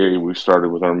CGA, we've started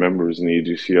with our members in the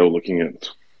AGCO looking at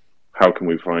how can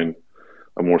we find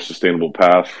a more sustainable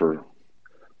path for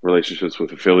relationships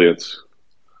with affiliates,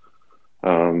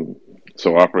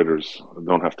 so operators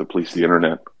don't have to police the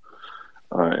internet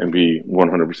and be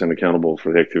 100% accountable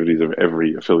for the activities of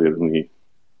every affiliate in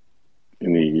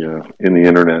the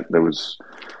internet. There was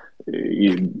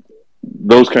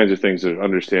those kinds of things, are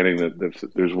understanding that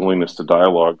there's willingness to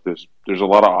dialogue. There's a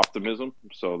lot of optimism,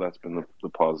 so that's been the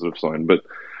positive sign. But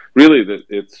really, that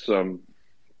it's the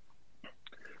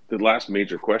last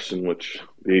major question, which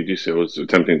the AGCO is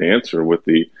attempting to answer with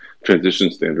the transition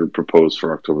standard proposed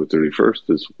for October 31st,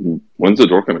 is when's the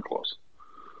door going to close?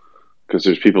 Because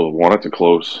there's people that want it to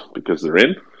close because they're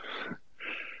in,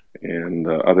 and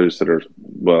others that are,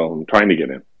 I'm trying to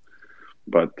get in.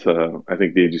 But I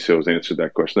think the AGCO has answered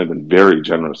that question. They've been very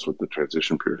generous with the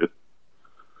transition period.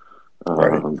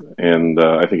 Right. And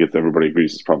I think if everybody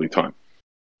agrees, it's probably time.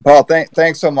 Paul,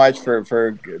 thanks so much for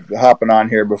hopping on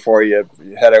here before you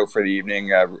head out for the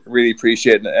evening. Really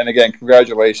appreciate it. And again,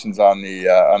 congratulations on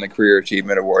the Career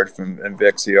Achievement Award from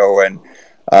Vixio. And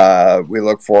we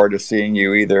look forward to seeing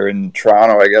you either in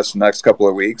Toronto, I guess, the next couple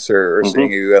of weeks, or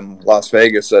seeing you in Las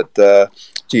Vegas at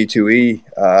G2E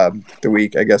the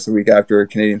week after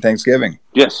Canadian Thanksgiving.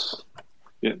 Yes.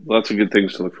 Yeah, lots of good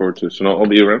things to look forward to. So I'll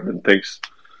be around, and thanks,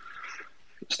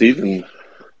 Steve, and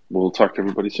we'll talk to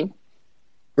everybody soon.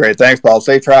 Great. Thanks, Paul.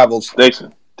 Safe travels. Thanks.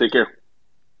 Take care.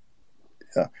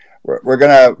 Yeah. We're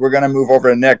gonna move over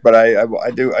to Nick, but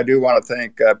I do want to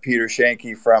thank Peter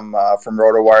Schoenke from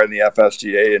Roto Wire and the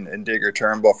FSGA, and Digger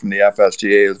Turnbull from the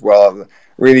FSGA as well. I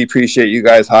really appreciate you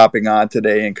guys hopping on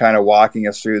today and kind of walking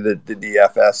us through the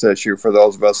DFS issue for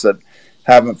those of us that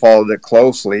haven't followed it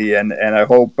closely. And I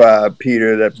hope,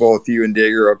 Peter, that both you and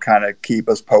Digger will kind of keep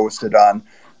us posted on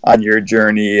your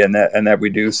journey, and that we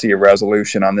do see a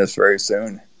resolution on this very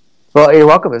soon. Well, you're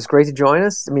welcome. It's great to join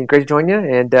us. Great to join you,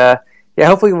 and yeah,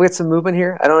 hopefully we'll get some movement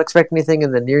here. I don't expect anything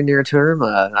in the near term,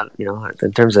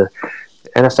 in terms of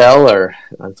NFL or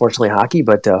unfortunately hockey,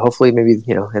 but hopefully maybe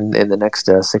in the next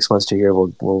 6 months to a year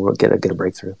we'll get a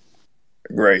breakthrough.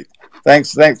 Great.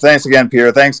 Thanks again,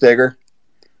 Peter. Thanks, Digger.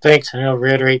 Thanks. And I'll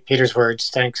reiterate Peter's words.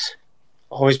 Thanks.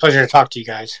 Always a pleasure to talk to you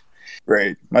guys.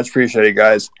 Great. Much appreciated,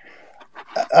 guys.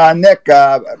 Nick,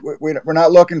 we're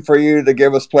not looking for you to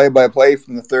give us play-by-play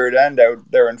from the third end out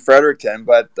there in Fredericton,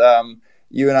 but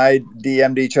you and I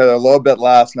DM'd each other a little bit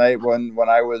last night when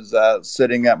I was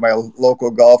sitting at my local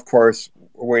golf course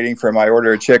waiting for my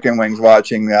order of chicken wings,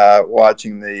 watching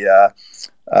the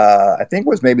I think it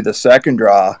was maybe the second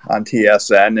draw on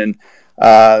TSN, and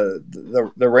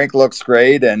the rink looks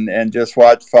great, and just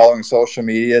following social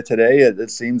media today,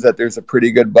 it seems that there's a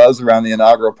pretty good buzz around the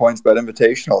inaugural PointsBet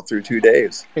Invitational through 2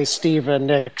 days. Hey, Steve and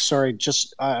Nick, sorry,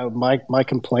 just my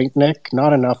complaint, Nick,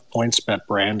 not enough PointsBet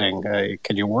branding.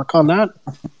 Can you work on that?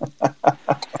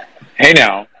 Hey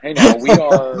now,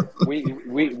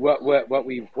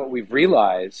 what we've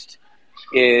realized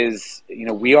is,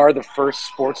 we are the first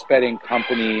sports betting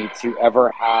company to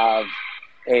ever have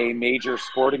a major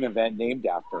sporting event named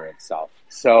after itself.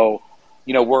 So,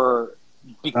 I'm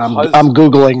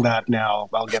Googling that now.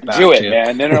 I'll get back to you.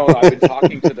 Man. No, I've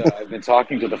been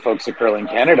talking to the folks at Curling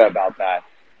Canada about that.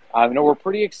 We're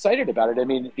pretty excited about it. I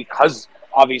mean, because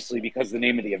the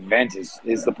name of the event is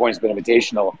the PointsBet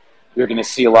Invitational, you're going to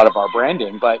see a lot of our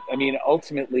branding. But I mean,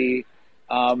 ultimately,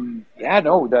 the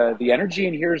energy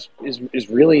in here is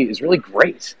really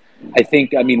great. I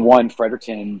think,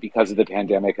 Fredericton, because of the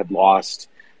pandemic, had lost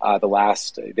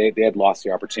they had lost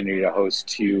the opportunity to host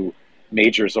 2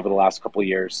 majors over the last couple of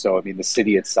years. So, the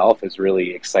city itself is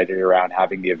really excited around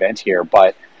having the event here.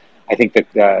 But I think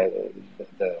that the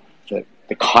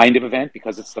kind of event,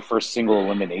 because it's the first single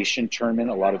elimination tournament,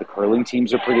 a lot of the curling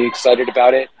teams are pretty excited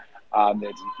about it.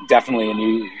 It's definitely a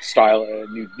new style, a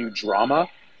new drama.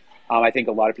 I think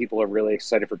a lot of people are really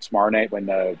excited for tomorrow night when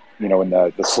the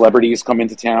celebrities come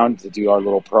into town to do our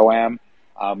little pro-am.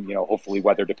 Hopefully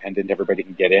weather dependent, everybody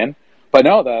can get in. But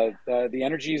no, the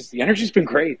energy's been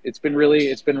great. It's been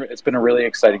a really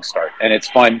exciting start, and it's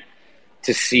fun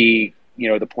to see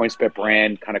the PointsBet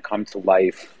brand kind of come to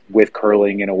life with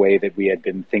curling in a way that we had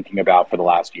been thinking about for the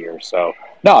last year. So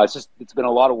no, it's been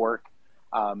a lot of work.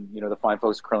 The fine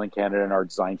folks at Curling Canada and our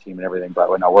design team and everything.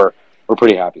 But no, we're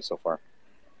pretty happy so far.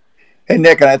 Hey,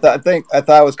 Nick, and I thought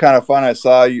it was kind of fun. I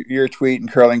saw your tweet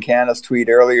and Curling Canada's tweet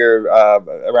earlier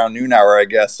around noon hour, I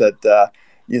guess, that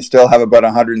you still have about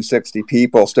 160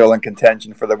 people still in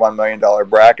contention for the $1 million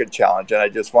bracket challenge. And I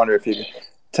just wonder if you could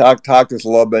talk to us a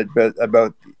little bit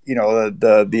about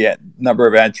the number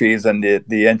of entries and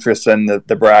the interest in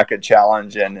the bracket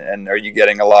challenge, and are you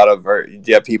getting or do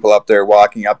you have people up there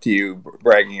walking up to you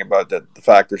bragging about the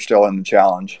fact they're still in the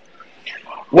challenge?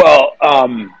 Well,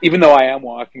 even though I am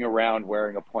walking around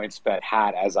wearing a PointsBet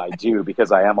hat, as I do,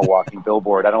 because I am a walking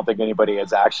billboard, I don't think anybody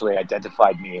has actually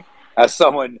identified me as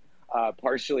someone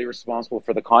partially responsible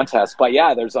for the contest. But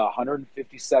yeah, there's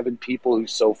 157 people who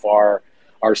so far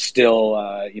are still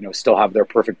have their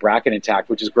perfect bracket intact,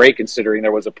 which is great considering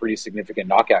there was a pretty significant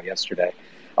knockout yesterday,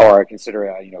 or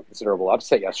considerable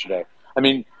upset yesterday. I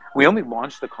mean, we only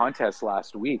launched the contest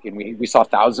last week, and we saw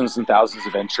thousands and thousands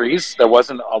of entries. There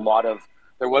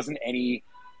wasn't any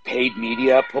paid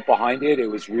media put behind it. It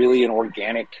was really an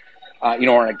organic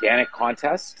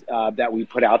contest that we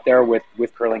put out there with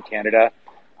Curling Canada,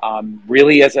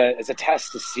 really as a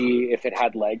test to see if it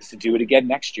had legs to do it again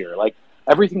next year. Like,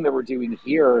 everything that we're doing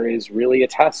here is really a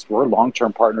test. We're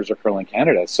long-term partners of Curling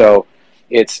Canada, so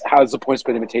it's how's the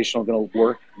PointsBet Invitational going to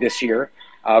work this year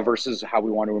versus how we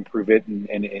want to improve it and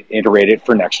iterate it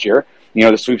for next year.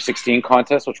 The Sweep 16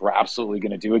 contest, which we're absolutely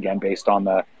going to do again based on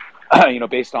the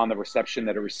reception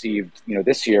that it received,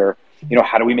 this year.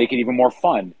 How do we make it even more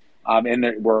fun?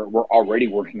 And we're already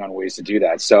working on ways to do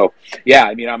that. So yeah,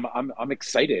 I mean, I'm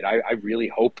excited. I really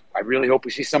hope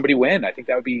we see somebody win. I think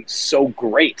that would be so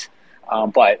great.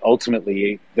 But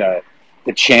ultimately, the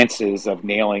chances of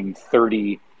nailing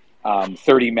 30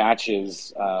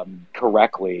 matches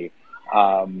correctly,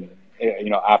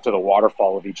 after the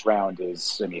waterfall of each round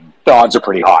is, I mean, the odds are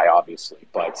pretty high, obviously.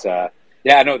 But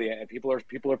yeah, no, the people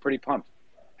are pretty pumped.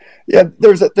 Yeah,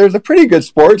 there's a pretty good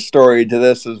sports story to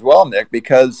this as well, Nick,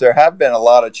 because there have been a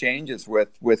lot of changes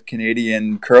with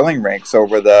Canadian curling rinks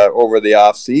over the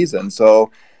off season. So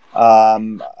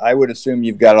I would assume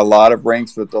you've got a lot of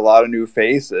rinks with a lot of new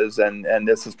faces, and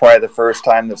this is probably the first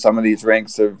time that some of these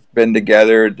rinks have been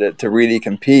together to really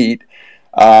compete.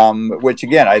 Which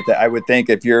again, I would think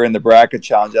if you're in the bracket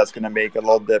challenge, that's going to make it a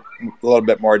little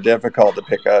bit more difficult to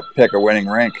pick a winning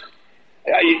rink.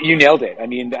 You nailed it. I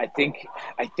mean, I think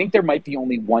there might be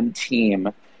only one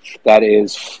team that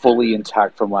is fully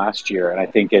intact from last year, and I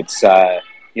think it's the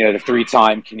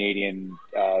 3-time Canadian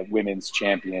women's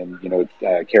champion,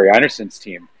 Carrie Anderson's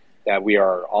team, that we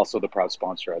are also the proud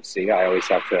sponsor of. See, I always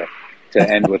have to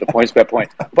end with a points bet point.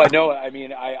 But no, I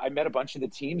mean, I met a bunch of the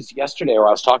teams yesterday, or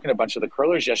I was talking to a bunch of the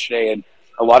curlers yesterday, and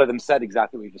a lot of them said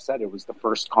exactly what you just said. It was the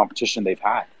first competition they've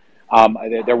had.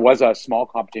 There was a small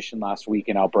competition last week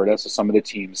in Alberta, so some of the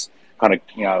teams kind of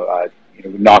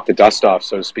knocked the dust off,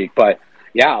 so to speak. But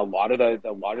yeah, a lot of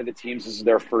the teams, this is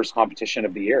their first competition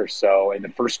of the year. So, and the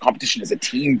first competition as a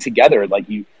team together, like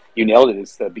you nailed it.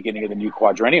 It's the beginning of the new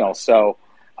quadrennial. So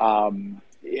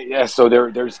so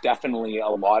there's definitely a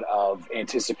lot of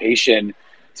anticipation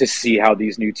to see how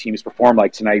these new teams perform.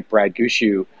 Like tonight, Brad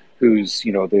Gushu, who's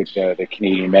the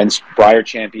Canadian men's Brier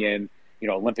champion,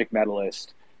 Olympic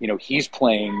medalist. He's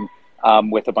playing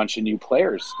with a bunch of new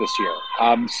players this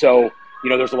year. So,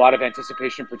 there's a lot of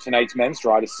anticipation for tonight's men's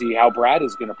draw to see how Brad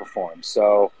is going to perform.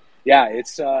 So, yeah,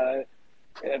 it's the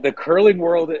curling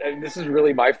world. And this is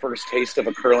really my first taste of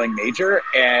a curling major,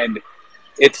 and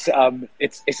it's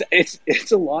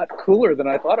a lot cooler than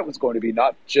I thought it was going to be.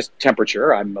 Not just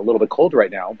temperature. I'm a little bit cold right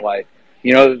now, but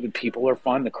the people are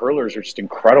fun. The curlers are just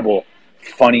incredible,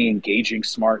 funny, engaging,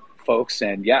 smart folks,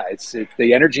 and yeah, it's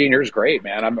the energy in here is great,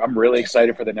 man. I'm really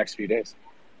excited for the next few days.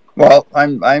 Well,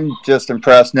 I'm just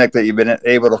impressed, Nick, that you've been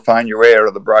able to find your way out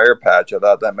of the briar patch. I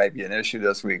thought that might be an issue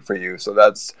this week for you, so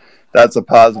that's a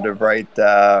positive right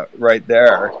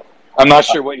there. I'm not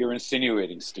sure what you're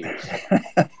insinuating, Steve.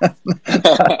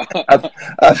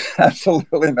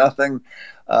 Absolutely nothing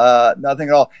at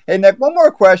all. Hey, Nick, one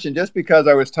more question, just because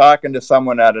I was talking to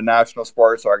someone at a national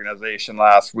sports organization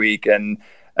last week, and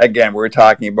again, we're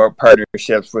talking about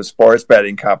partnerships with sports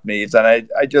betting companies, and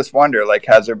I just wonder,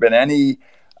 has there been any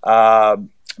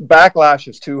backlash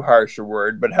is too harsh a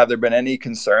word, but have there been any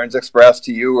concerns expressed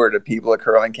to you or to people at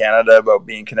Curling Canada about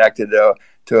being connected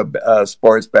to a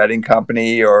sports betting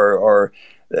company, or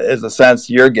is the sense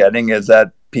you're getting is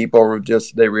that people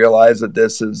they realize that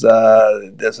this is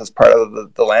part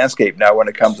of the landscape now when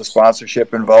it comes to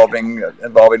sponsorship involving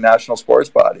national sports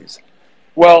bodies?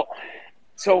 Well,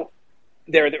 so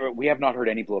we have not heard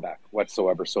any blowback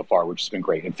whatsoever so far, which has been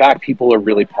great. In fact, people are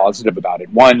really positive about it.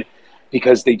 One,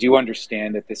 because they do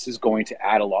understand that this is going to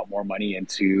add a lot more money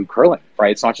into curling,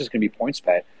 right? It's not just going to be points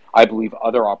bet. I believe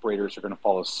other operators are going to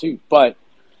follow suit. But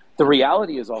the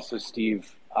reality is also,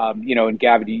 Steve, and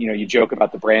Gavin, you joke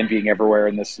about the brand being everywhere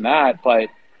and this and that, but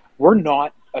we're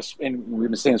not, and we've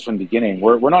been saying this from the beginning,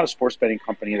 we're not a sports betting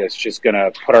company that's just going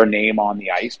to put our name on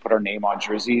the ice, put our name on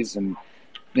jerseys and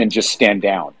just stand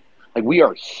down. Like, we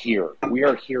are here. We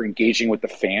are here engaging with the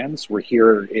fans. We're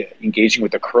here engaging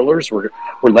with the curlers. We're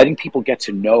letting people get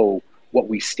to know what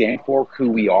we stand for, who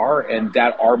we are, and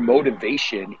that our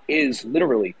motivation is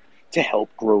literally to help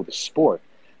grow the sport.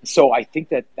 So I think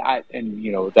that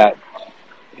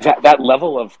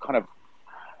level of kind of,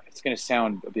 it's going to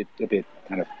sound a bit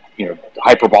kind of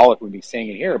hyperbolic when we saying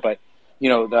it here, but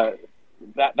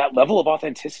that level of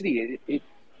authenticity,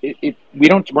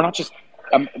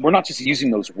 we're not just using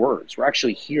those words. We're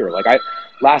actually here.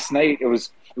 Last night it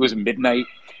was midnight,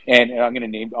 and I'm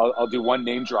going to I'll do one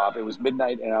name drop. It was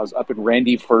midnight, and I was up in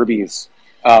Randy Furby's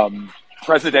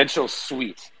presidential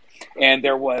suite, and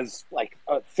there was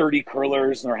 30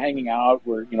 curlers, and they're hanging out.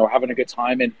 We're having a good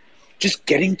time, and just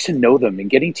getting to know them and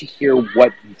getting to hear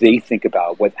what they think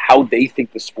about how they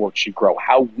think the sport should grow,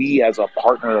 how we as a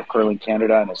partner of Curling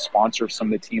Canada and a sponsor of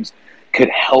some of the teams could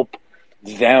help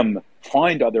them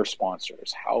find other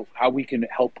sponsors, how we can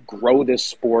help grow this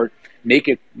sport, make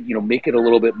it a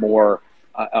little bit more,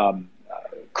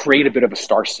 create a bit of a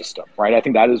star system, right? I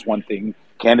think that is one thing,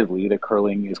 candidly, that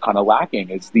curling is kind of lacking,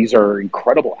 is these are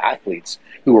incredible athletes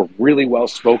who are really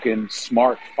well-spoken,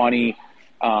 smart, funny,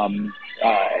 and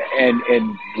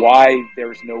why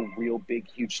there's no real big,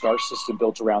 huge star system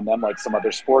built around them like some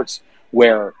other sports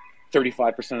where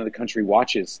 35% of the country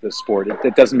watches the sport.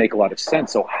 It doesn't make a lot of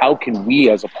sense. So how can we,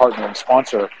 as a partner and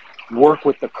sponsor, work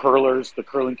with the curlers, the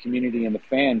curling community, and the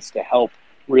fans to help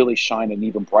really shine an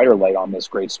even brighter light on this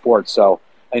great sport? So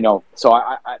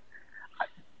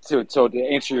So to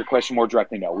answer your question more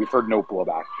directly, no, we've heard no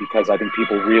blowback because I think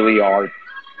people really are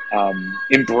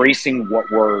embracing what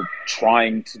we're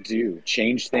trying to do,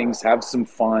 change things, have some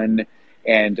fun,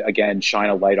 and again, shine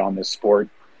a light on this sport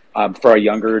for a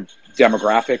younger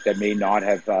demographic that may not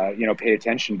have, paid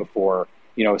attention before,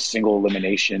 a single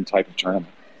elimination type of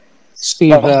tournament.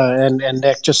 Steve and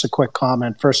Nick, just a quick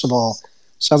comment. First of all,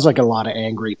 sounds like a lot of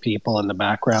angry people in the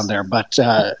background there, but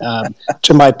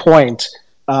to my point,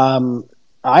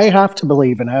 I have to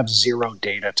believe, and I have zero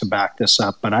data to back this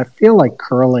up, but I feel like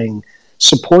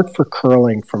support for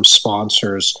curling from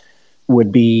sponsors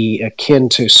would be akin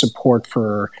to support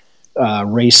for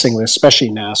racing, especially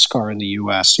NASCAR in the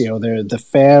U.S. The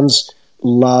fans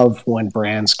love when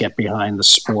brands get behind the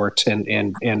sport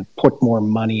and put more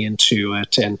money into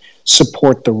it and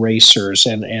support the racers.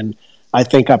 And I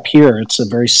think up here it's a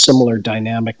very similar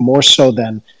dynamic, more so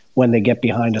than when they get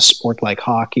behind a sport like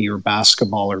hockey or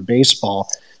basketball or baseball.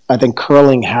 I think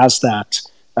curling has that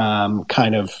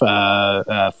kind of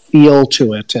feel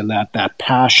to it, and that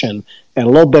passion, and a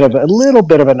little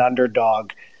bit of an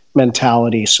underdog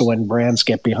mentality. So when brands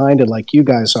get behind it, like you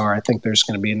guys are, I think there's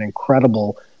going to be an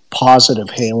incredible positive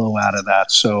halo out of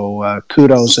that. So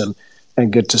kudos and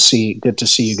good to see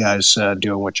you guys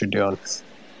doing what you're doing.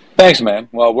 Thanks, man.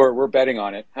 Well, we're betting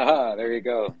on it. There you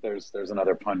go. There's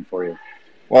another pun for you.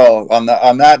 Well, on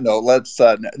that note, let's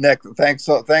Nick. Thanks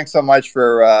so much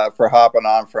for hopping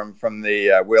on from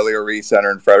the Willie O'Ree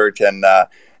Center in Fredericton.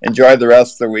 Enjoy the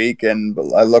rest of the week, and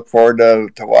I look forward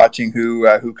to watching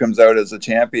who comes out as a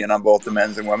champion on both the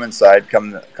men's and women's side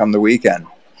come the weekend.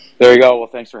 There you go. Well,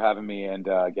 thanks for having me, and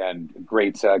again,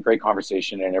 great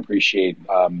conversation, and I appreciate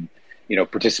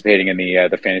participating in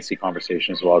the fantasy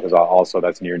conversation as well, because also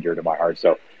that's near and dear to my heart.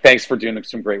 So thanks for doing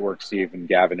some great work, Steve and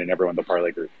Gavin and everyone in the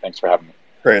Parlay group. Thanks for having me.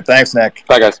 Great. Thanks, Nick.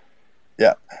 Bye, guys.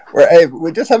 Yeah.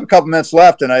 We just have a couple minutes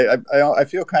left, and I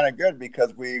feel kind of good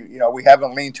because we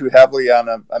haven't leaned too heavily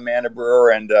on Amanda Brewer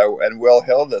and Will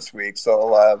Hill this week.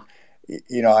 So,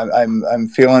 I'm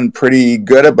feeling pretty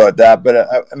good about that.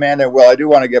 But Amanda and Will, I do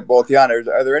want to get both of you on.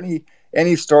 Are there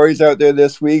any stories out there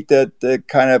this week that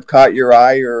kind of caught your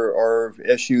eye or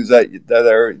issues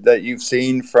that you've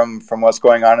seen from what's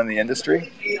going on in the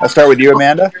industry? I'll start with you,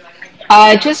 Amanda.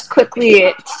 Just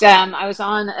quickly, I was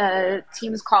on a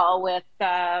Teams call with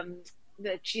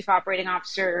the Chief Operating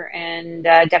Officer and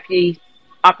Deputy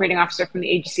Operating Officer from the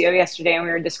AGCO yesterday, and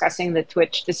we were discussing the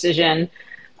Twitch decision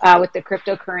with the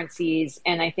cryptocurrencies.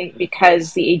 And I think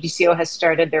because the AGCO has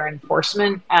started their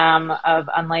enforcement of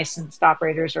unlicensed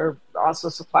operators, or also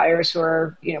suppliers who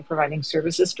are providing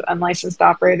services to unlicensed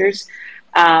operators,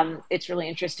 it's really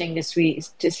interesting to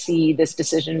see this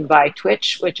decision by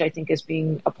Twitch, which I think is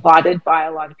being applauded by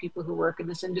a lot of people who work in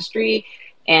this industry,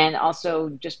 and also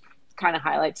just kind of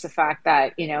highlights the fact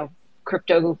that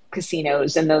crypto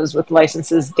casinos and those with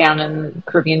licenses down in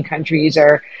Caribbean countries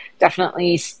are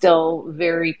definitely still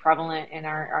very prevalent in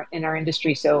our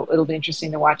industry. So it'll be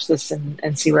interesting to watch this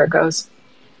and see where it goes.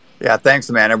 Yeah, thanks,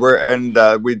 Amanda.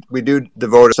 We do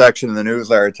devote a section in the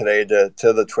newsletter today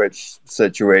to the Twitch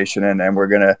situation, and we're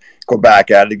going to go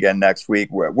back at it again next week.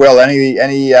 Will,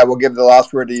 we'll give the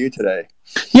last word to you today.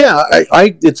 Yeah,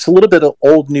 it's a little bit of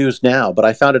old news now, but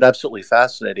I found it absolutely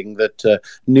fascinating that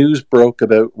news broke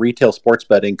about retail sports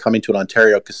betting coming to an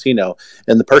Ontario casino,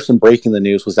 and the person breaking the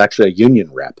news was actually a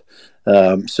union rep.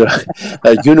 So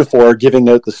Unifor giving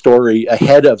out the story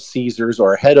ahead of Caesars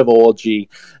or ahead of OLG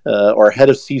or ahead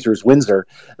of Caesars Windsor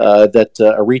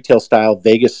that a retail style,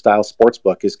 Vegas style sports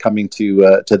book is coming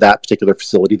to that particular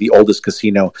facility, the oldest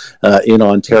casino in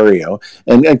Ontario.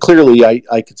 And clearly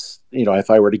I could, if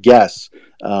I were to guess,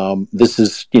 this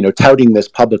is, touting this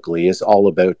publicly is all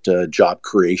about job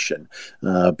creation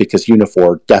because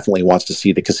Unifor definitely wants to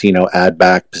see the casino add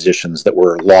back positions that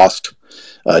were lost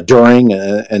during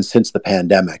and since the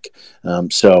pandemic.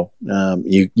 So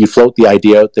you float the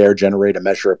idea out there, generate a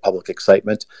measure of public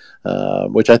excitement,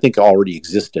 which I think already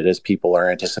existed as people are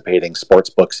anticipating sports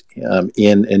books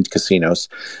in casinos.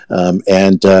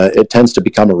 And it tends to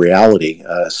become a reality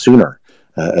sooner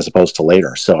as opposed to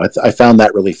later. So I found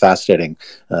that really fascinating,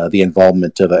 the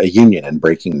involvement of a union in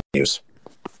breaking news.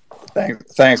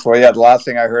 Thanks. Well, yeah, the last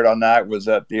thing I heard on that was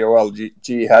that the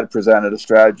OLG had presented a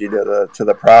strategy to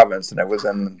the province, and it was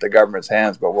in the government's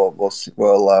hands. But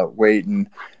we'll wait and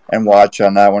watch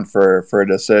on that one for a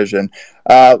decision.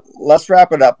 Let's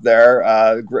wrap it up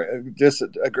there. Just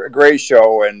a great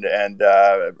show, and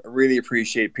really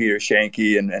appreciate Peter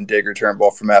Schoenke and Digger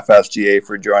Turnbull from FSGA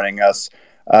for joining us.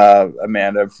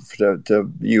 Amanda,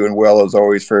 to you and Will as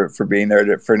always for being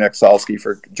there, for Nick Salsky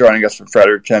for joining us from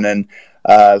Fredericton, and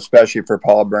especially for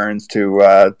Paul Burns to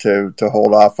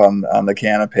hold off on the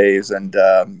canapes, and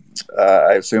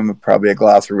I assume probably a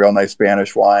glass of real nice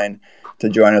Spanish wine to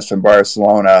join us from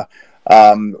Barcelona.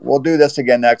 We'll do this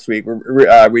again next week.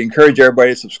 We encourage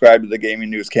everybody to subscribe to the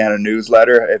Gaming News Canada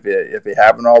newsletter if you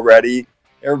haven't already.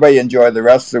 Everybody enjoy the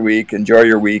rest of the week. Enjoy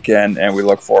your weekend, and we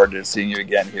look forward to seeing you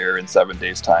again here in 7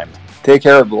 days' time. Take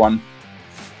care, everyone.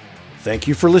 Thank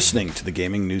you for listening to the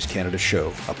Gaming News Canada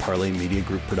show, a Parlay Media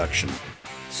Group production.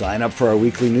 Sign up for our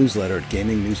weekly newsletter at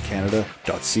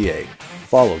gamingnewscanada.ca.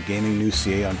 Follow Gaming News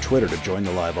CA on Twitter to join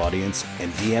the live audience,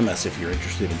 and DM us if you're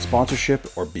interested in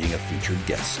sponsorship or being a featured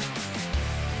guest.